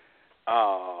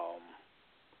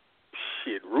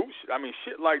shit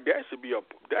like that should be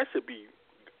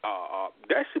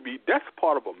that's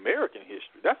part of American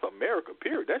history. That's America,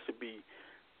 period.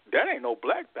 That ain't no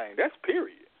black thing. That's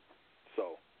period.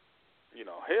 So,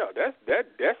 hell,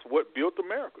 that's what built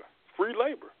America. Free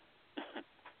labor.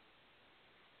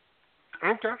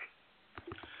 Okay.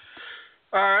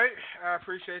 All right. I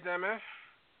appreciate that, man.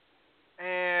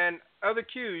 And other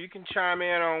Q, you can chime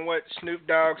in on what Snoop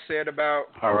Dogg said about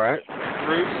all right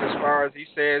Roots, as far as he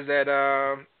says that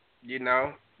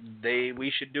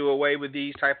we should do away with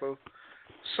these type of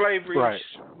slavery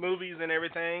movies and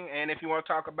everything. And if you want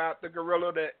to talk about the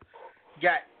gorilla that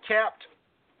got capped,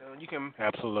 you can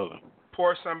absolutely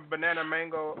pour some banana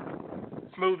mango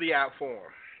smoothie out for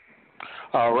him.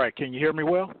 All right, can you hear me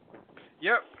well?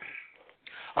 Yep.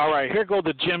 All right, here go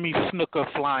the Jimmy Snooker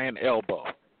flying elbow.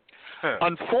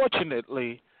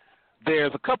 Unfortunately,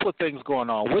 there's a couple of things going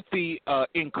on. With the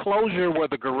enclosure where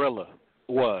the gorilla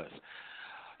was,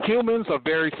 humans are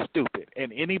very stupid,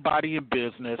 and anybody in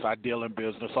business, I deal in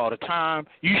business all the time,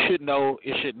 you should know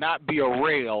it should not be a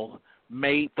rail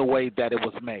made the way that it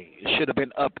was made. It should have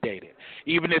been updated.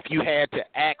 Even if you had to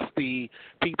ask the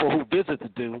people who visit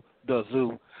the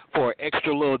zoo for an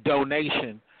extra little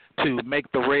donation to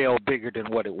make the rail bigger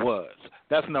than what it was.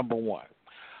 That's number one.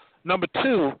 Number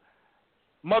two,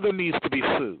 mother needs to be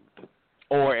sued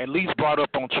or at least brought up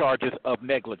on charges of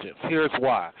negligence. Here's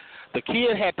why. The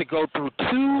kid had to go through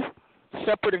 2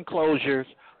 separate enclosures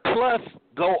plus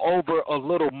go over a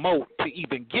little moat to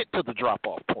even get to the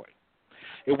drop-off point.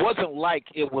 It wasn't like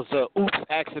it was a oops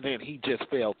accident he just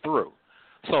fell through.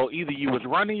 So either you was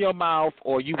running your mouth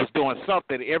or you was doing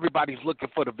something. Everybody's looking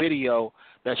for the video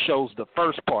that shows the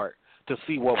first part to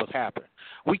see what was happening.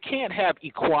 We can't have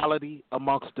equality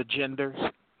amongst the genders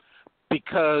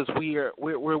because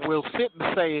we'll sit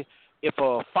and say if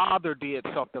a father did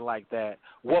something like that,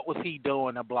 what was he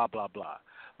doing and blah, blah, blah.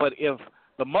 But if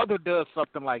the mother does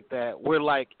something like that, we're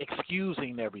like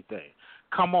excusing everything.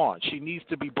 Come on, she needs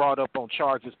to be brought up on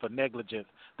charges for negligence.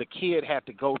 The kid had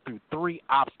to go through 3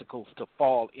 obstacles to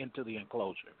fall into the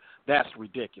enclosure. That's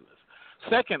ridiculous.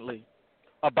 Secondly,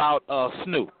 about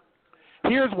Snoop.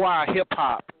 Here's why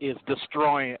hip-hop is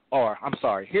destroying,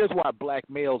 here's why black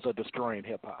males are destroying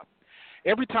hip-hop.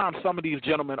 Every time some of these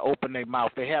gentlemen open their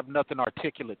mouth, they have nothing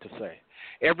articulate to say.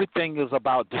 Everything is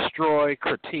about destroy,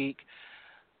 critique,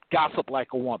 gossip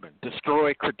like a woman.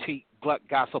 Destroy, critique,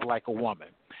 gossip like a woman.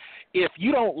 If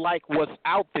you don't like what's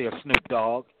out there, Snoop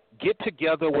Dogg, get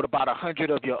together with about 100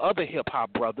 of your other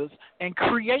hip-hop brothers and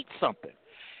create something.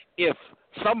 If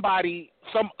some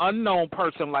unknown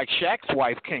person like Shaq's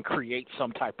wife can create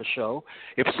some type of show,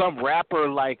 if some rapper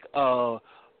like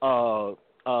homeboy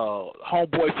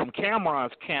from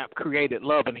Cameron's camp created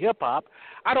Love and Hip Hop,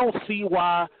 I don't see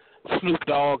why, Snoop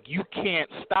Dogg, you can't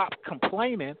stop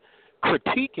complaining,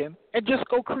 critiquing, and just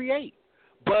go create.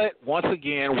 But once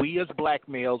again, we as black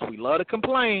males, we love to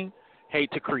complain,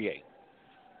 hate to create.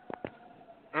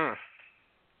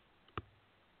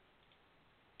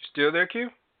 Still there, Q?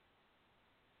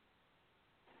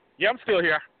 Yeah, I'm still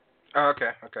here. Oh,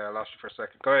 okay, I lost you for a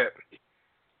second. Go ahead.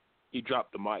 You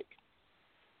dropped the mic.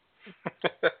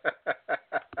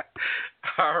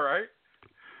 All right.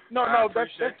 No,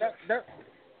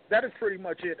 that is pretty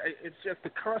much it. It's just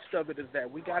the crust of it is that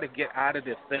we got to get out of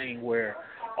this thing where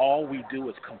all we do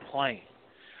is complain.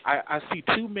 I see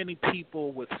too many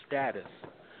people with status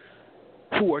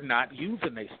who are not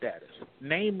using their status.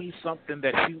 Name me something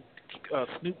that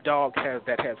Snoop Dogg has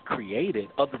created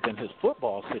other than his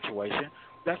football situation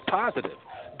that's positive.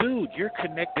 Dude, you're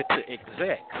connected to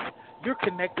execs. You're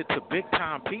connected to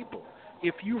big-time people.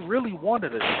 If you really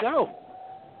wanted a show,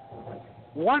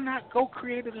 why not go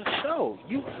create a show?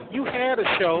 You had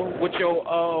a show with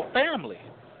your family.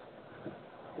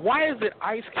 Why is it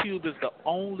Ice Cube is the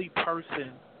only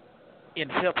person in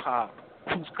hip-hop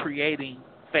who's creating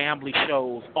family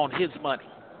shows on his money?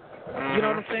 You know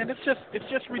what I'm saying? It's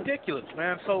just ridiculous,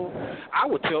 man. So I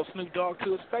would tell Snoop Dogg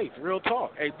to his face, real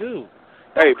talk. Hey, dude.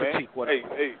 Hey, man.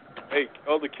 Hey,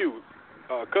 other Q,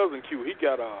 cousin Q. He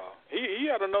got he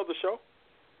had another show.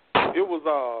 It was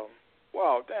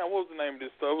wow, damn, what was the name of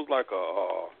this stuff? It was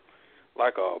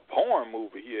like a porn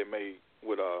movie he had made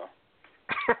with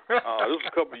this was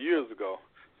a couple of years ago.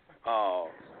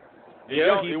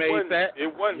 He made that.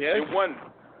 It wasn't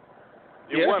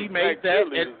he made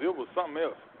that. It was something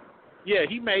else. Yeah,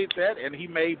 he made that, and he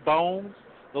made Bones,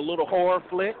 the little horror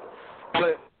flick.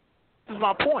 But This is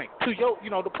my point. To your,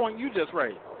 the point you just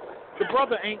raised. The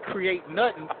brother ain't create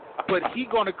nothing, but he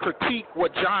gonna critique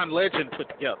what John Legend put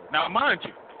together. Now, mind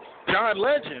you, John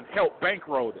Legend helped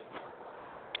bankroll it.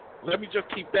 Let me just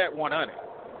keep that 100.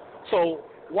 So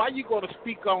why you gonna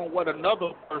speak on what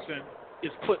another person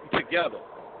is putting together?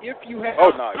 If you have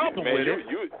a problem with it,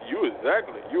 you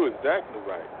exactly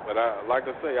right. But like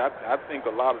I say, I think a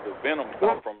lot of the venom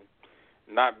comes from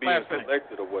not being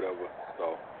selected or whatever.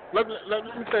 So let me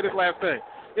say this last thing.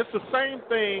 It's the same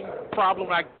problem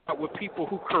I got with people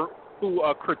who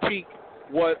critique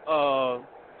what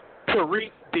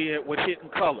Tariq did with Hidden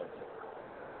Colors.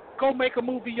 Go make a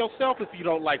movie yourself if you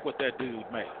don't like what that dude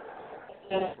made.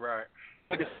 Right.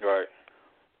 Right.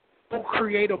 Go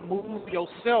create a movie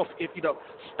yourself if you don't.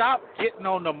 Stop getting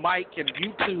on the mic and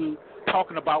YouTube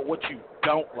talking about what you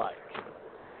don't like.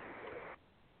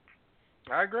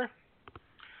 I agree.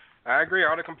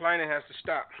 All the complaining has to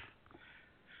stop.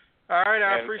 All right,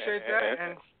 I appreciate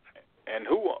that. And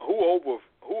who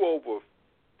over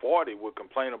 40 would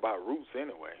complain about Roots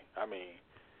anyway? I mean,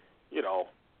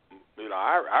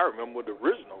 I remember the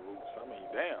original Roots. I mean,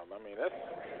 damn. I mean, that's.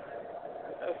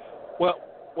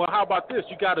 Well, how about this?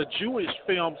 You got a Jewish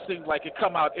film, seems like it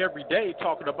come out every day,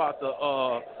 talking about the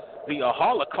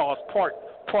Holocaust part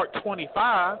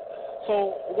 25.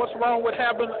 So what's wrong with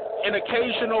having an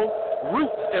occasional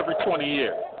Roots every 20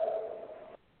 years?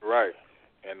 Right.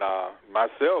 And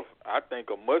myself, I think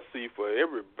a must-see for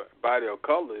everybody of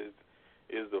color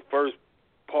is the first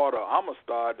part of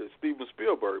Amistad that Steven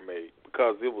Spielberg made,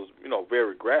 because it was,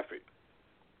 very graphic.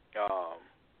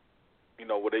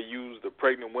 Where they used the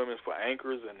pregnant women for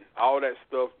anchors and all that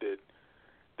stuff that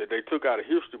they took out of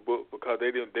history book because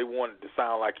they wanted to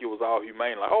sound like it was all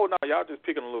humane. Like, oh no, y'all just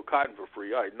picking a little cotton for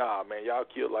free. Like, nah, man, y'all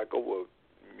killed like over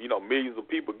millions of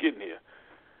people getting here,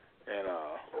 and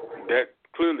that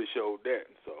clearly showed that.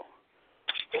 So,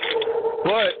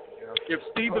 but if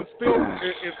Steven Spielberg,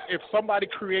 if somebody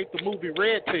create the movie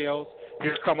Red Tails,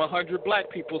 here come 100 black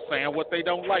people saying what they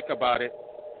don't like about it.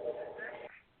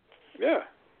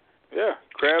 Yeah,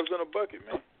 crabs in a bucket,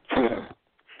 man.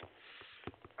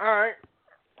 All right.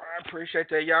 I appreciate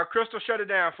that, y'all. Crystal, shut it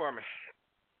down for me.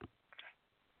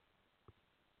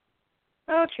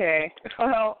 Okay.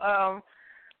 Well,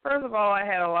 first of all, I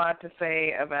had a lot to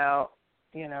say about,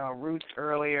 Roots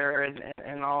earlier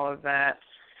and all of that.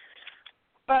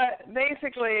 But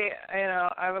basically,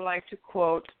 I would like to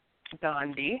quote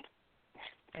Gandhi.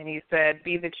 And he said,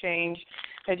 be the change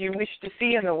that you wish to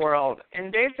see in the world.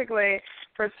 And basically,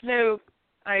 for Snoop,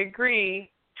 I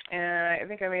agree, and I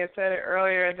think I may have said it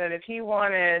earlier, that if he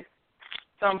wanted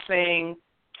something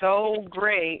so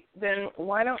great, then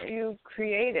why don't you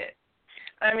create it?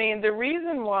 I mean, the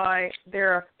reason why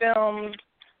there are films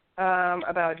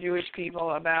about Jewish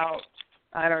people, about,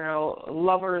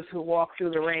 lovers who walk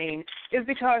through the rain, is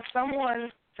because someone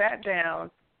sat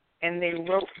down and they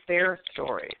wrote their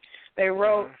story. They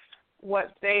wrote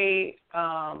what they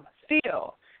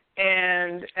feel.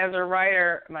 And as a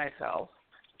writer myself,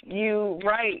 you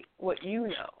write what you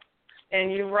know,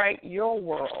 and you write your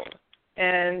world.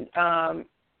 And,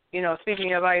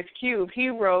 speaking of Ice Cube, he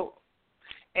wrote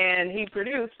and he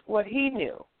produced what he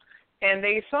knew. And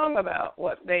they sung about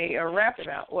what they, or rapped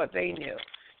about what they knew.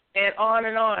 And on,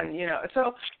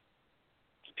 So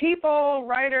people,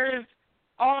 writers,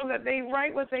 all that, they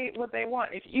write what they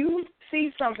want. If you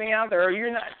see something out there or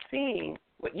you're not seeing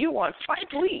what you want,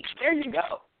 Spike Lee, there you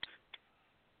go.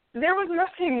 There was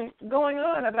nothing going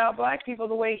on about black people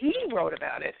the way he wrote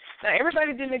about it. Now,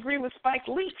 everybody didn't agree with Spike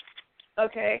Lee,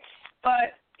 okay?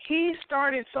 But he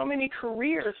started so many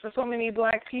careers for so many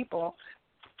black people,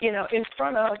 in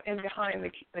front of and behind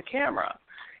the camera.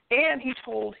 And he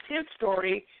told his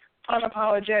story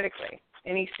unapologetically,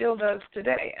 and he still does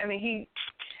today. I mean,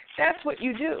 that's what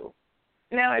you do.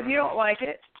 Now, if you don't like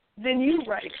it, then you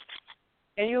write it,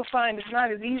 and you'll find it's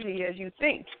not as easy as you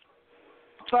think.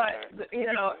 But,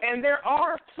 and there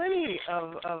are plenty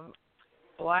of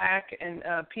black and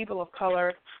people of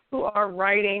color who are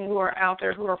writing, who are out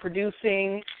there, who are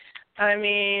producing. I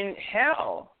mean,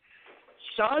 hell,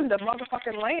 Shonda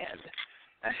motherfucking Land.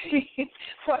 I mean,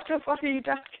 what the fuck are you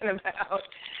talking about?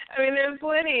 I mean, there's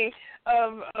plenty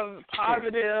of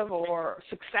positive or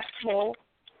successful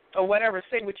or whatever,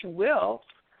 say what you will,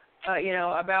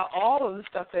 about all of the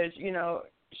stuff that,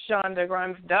 Shonda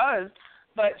Rhimes does,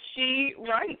 but she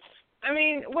writes. I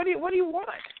mean, what do you want?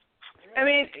 I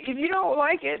mean, if you don't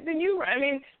like it, then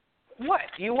what?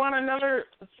 You want another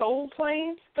Soul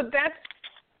Plane? But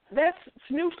that's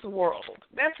Snoop's world.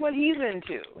 That's what he's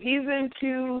into. He's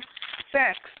into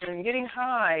sex and getting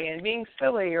high and being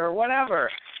silly or whatever.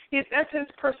 That's his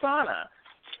persona.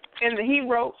 and he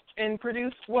wrote and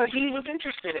produced what he was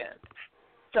interested in.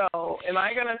 So, am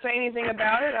I going to say anything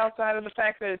about it outside of the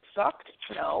fact that it sucked?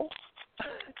 No.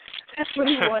 That's what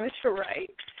he wanted to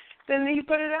write. Then he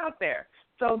put it out there.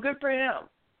 So, good for him.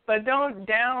 But don't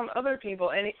down other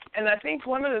people. And I think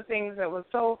one of the things that was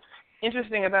so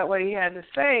interesting about what he had to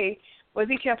say was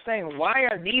he kept saying, why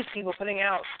are these people putting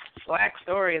out black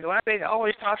stories? Why are they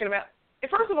always talking about...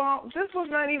 First of all, this was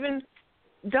not even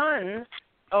done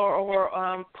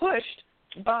or pushed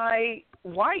by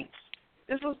whites.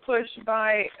 This was pushed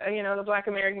by, the Black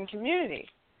American community.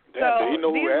 Damn, so do you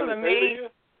know these who were the main...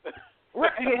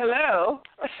 Right, hello.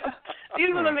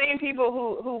 These were the main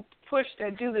people who pushed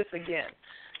to do this again.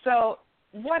 So,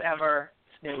 whatever,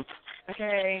 Snoop,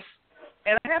 okay?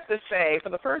 And I have to say, for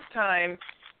the first time,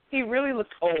 he really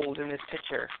looked old in this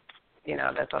picture,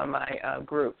 that's on my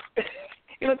group.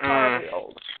 He looked horribly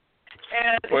old.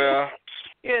 And, well,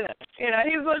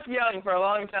 he's looked young for a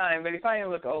long time, but he finally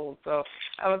looked old. So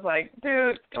I was like,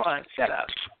 dude, come on, shut up,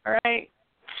 all right?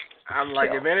 I'm like,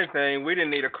 if anything, we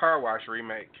didn't need a car wash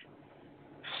remake.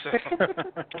 So.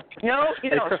 No,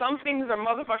 some things are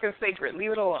motherfucking sacred.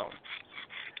 Leave it alone.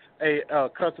 Hey,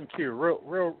 Cousin Q,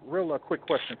 real quick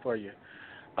question for you.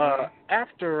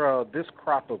 After this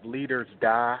crop of leaders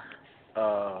die,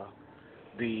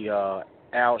 the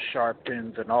Al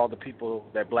Sharptons and all the people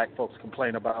that black folks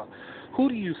complain about, who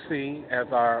do you see as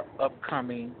our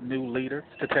upcoming new leaders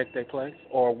to take their place?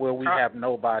 Or will we have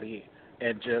nobody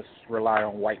and just rely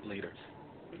on white leaders?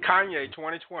 Kanye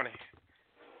 2020.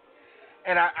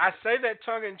 And I say that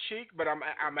tongue in cheek, but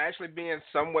I'm actually being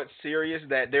somewhat serious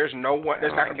that there's not going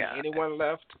to be anyone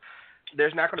left.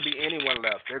 There's not going to be anyone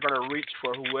left. They're going to reach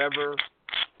for whoever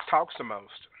talks the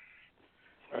most.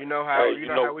 You know how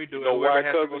we do it. Whoever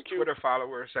has the most Twitter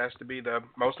followers has to be the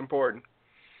most important.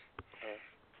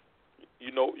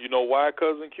 You know why,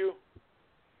 Cousin Q?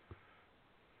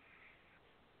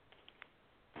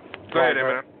 Go ahead,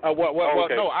 man.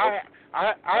 Okay. No,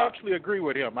 I actually agree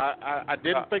with him. I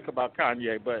didn't think about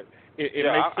Kanye, but it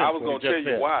makes sense. I was going to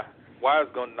tell you why. Why is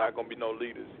not going to be no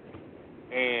leaders.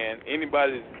 And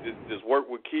anybody that's worked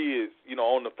with kids,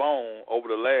 on the phone over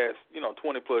the last,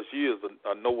 20 plus years,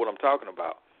 know what I'm talking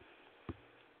about.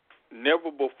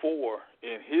 Never before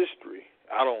in history,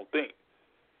 I don't think,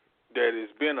 that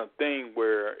it's been a thing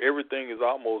where everything is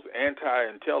almost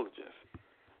anti-intelligence.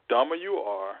 Dumber you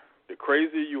are, the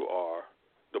crazier you are,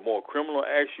 the more criminal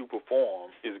acts you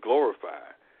perform is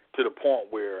glorified to the point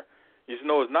where, it's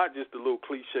not just a little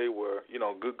cliche where,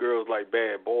 good girls like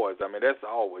bad boys. I mean, that's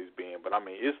always been, but I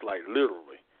mean, it's like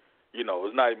literally,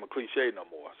 it's not even a cliche no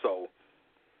more. So,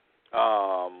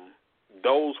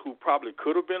 those who probably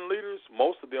could have been leaders,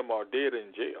 most of them are dead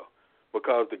in jail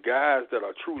because the guys that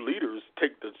are true leaders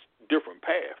take the different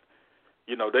path.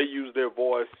 They use their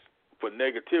voice for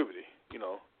negativity,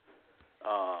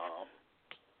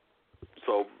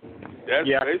 So that's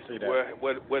basically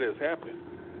what has happened.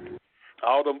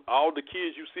 All the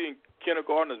kids you see in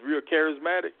kindergarten is real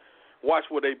charismatic. Watch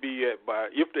where they be at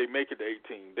if they make it to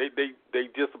 18. They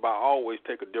just about always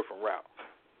take a different route.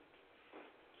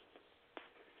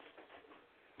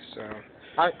 So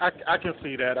I can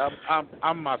see that.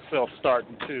 I'm myself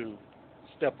starting to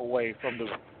step away from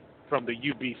the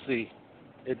UBC.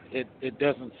 It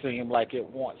doesn't seem like it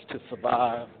wants to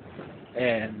survive,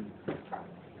 and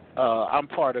I'm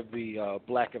part of the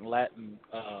Black and Latin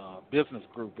business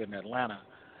group in Atlanta,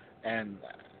 and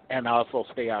I also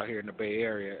stay out here in the Bay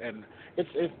Area, and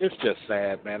it's just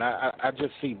sad, man. I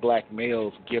just see black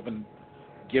males giving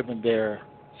their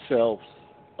selves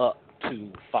up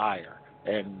to fire,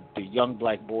 and the young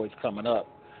black boys coming up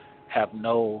have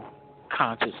no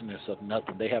consciousness of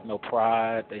nothing. They have no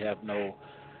pride. They have no,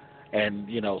 and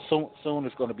soon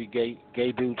it's going to be gay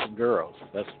dudes and girls.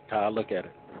 That's how I look at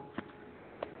it.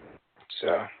 So,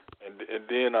 and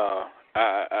then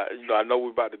I know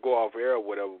we're about to go off air or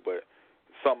whatever, but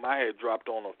something I had dropped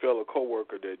on a fellow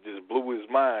coworker that just blew his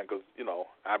mind because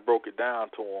I broke it down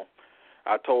to him.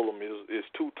 I told him it's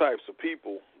two types of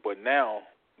people, but now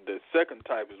the second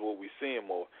type is what we're seeing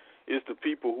more. It's the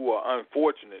people who are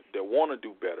unfortunate that want to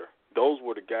do better. Those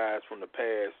were the guys from the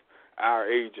past, our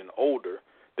age and older,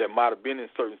 that might have been in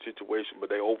certain situations, but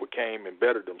they overcame and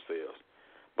bettered themselves.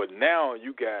 But now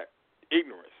you got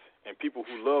ignorance and people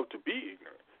who love to be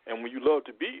ignorant. And when you love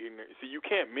to be ignorant, see, you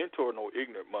can't mentor no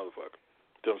ignorant motherfucker.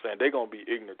 You know what I'm saying? They're going to be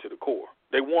ignorant to the core.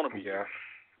 They want to be ignorant.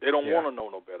 They don't want to know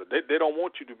no better. They don't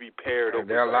want you to be paired up.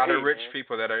 There are a lot of rich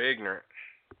people that are ignorant.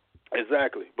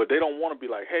 Exactly. But they don't want to be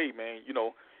like, hey, man, you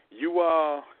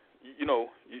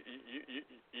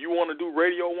you want to do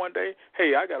radio one day?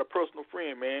 Hey, I got a personal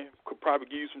friend, man, could probably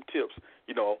give you some tips.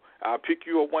 I'll pick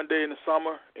you up one day in the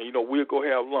summer, and we'll go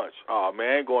have lunch. Oh man,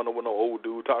 I ain't going over no old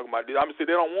dude talking about this. They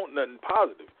don't want nothing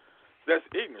positive. That's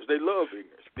ignorance. They love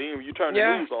ignorance. Then when you turn the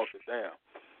news on, sit down.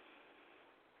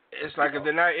 It's like if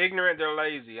they're not ignorant, they're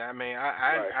lazy. I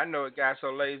know a guy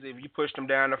so lazy. If you pushed him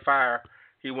down the fire,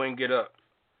 he wouldn't get up.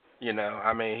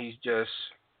 He's just.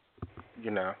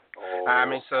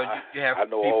 So you have I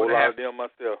know people a whole that lot have, of them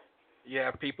myself. You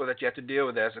have people that you have to deal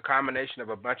with. There's a combination of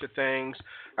a bunch of things,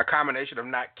 a combination of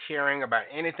not caring about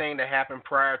anything that happened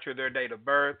prior to their date of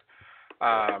birth.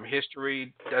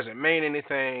 History doesn't mean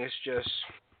anything. It's just,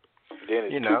 then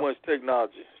it's too much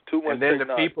technology. And then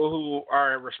the people who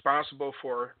are responsible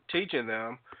for teaching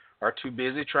them are too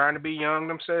busy trying to be young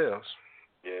themselves.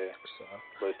 Yeah. So,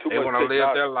 but it's too they much want to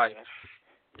live their life. Man.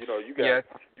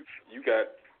 You got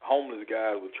homeless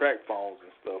guys with track phones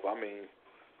and stuff.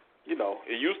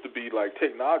 It used to be like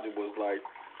technology was like,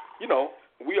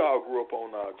 we all grew up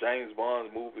on James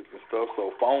Bond movies and stuff.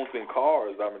 So phones and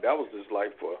cars, that was just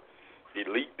like for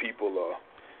elite people or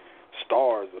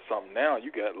stars or something. Now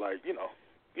you got like,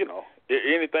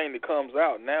 anything that comes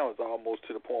out now is almost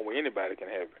to the point where anybody can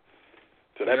have it.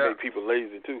 So that makes people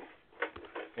lazy too.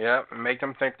 Yeah, make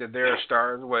them think that they're a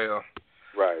star as well.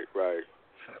 Right.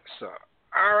 So,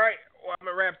 all right. Well, I'm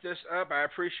going to wrap this up. I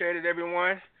appreciate it,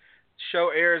 everyone. The show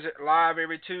airs live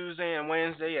every Tuesday and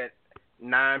Wednesday at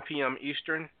 9 p.m.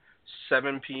 Eastern,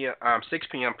 6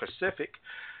 p.m. Pacific.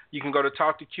 You can go to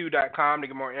talktoq.com to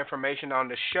get more information on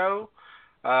the show.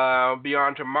 Be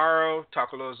on tomorrow,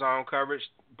 talk a little zone coverage,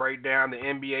 break down the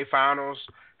NBA Finals,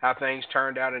 how things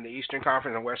turned out in the Eastern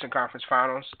Conference and Western Conference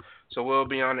Finals. So we'll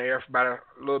be on the air for about a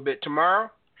little bit tomorrow.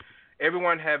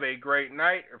 Everyone have a great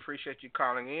night. Appreciate you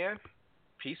calling in.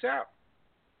 Peace out.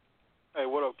 Hey,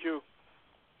 what up, Q?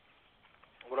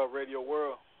 What up, Radio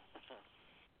World?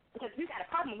 Because you got a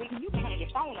problem with you can have your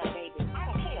phone up, baby. I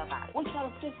don't care about it. What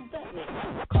y'all sisters that mean?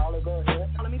 Caller, go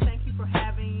ahead. Let me thank you for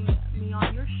having me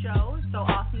on your show. It's so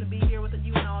awesome to be here with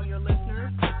you and all your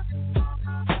listeners.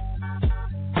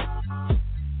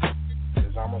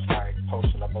 It's almost like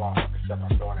posting a blog, except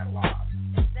I'm doing it live.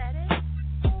 Is that it?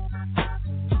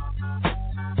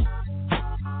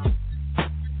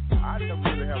 I never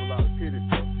really have a lot of pity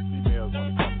for females when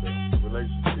it comes to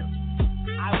relationships.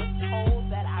 I was told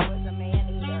that I was a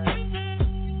man eater.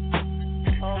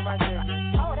 Oh my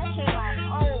goodness. Oh, that shit like,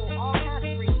 all kinds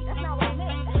of freaky. That's not what I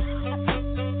meant.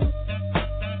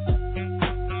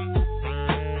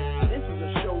 This is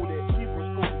a show that people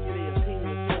are supposed to get their opinion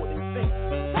and say what they think.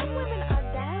 Some women are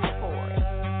down for it.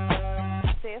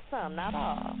 I said some, not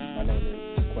all. My name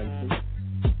is Quincy,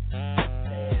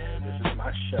 and this is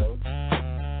my show,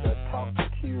 the Talk to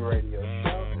Q Radio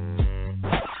Show.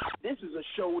 This is a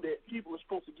show that people are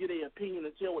supposed to get their opinion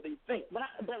and tell what they think. But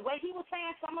the way he was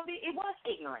saying some of it, it was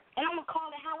ignorant. And I'm going to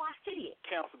call it how I see it.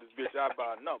 Cancel this bitch out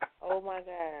by a number. Oh, my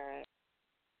God.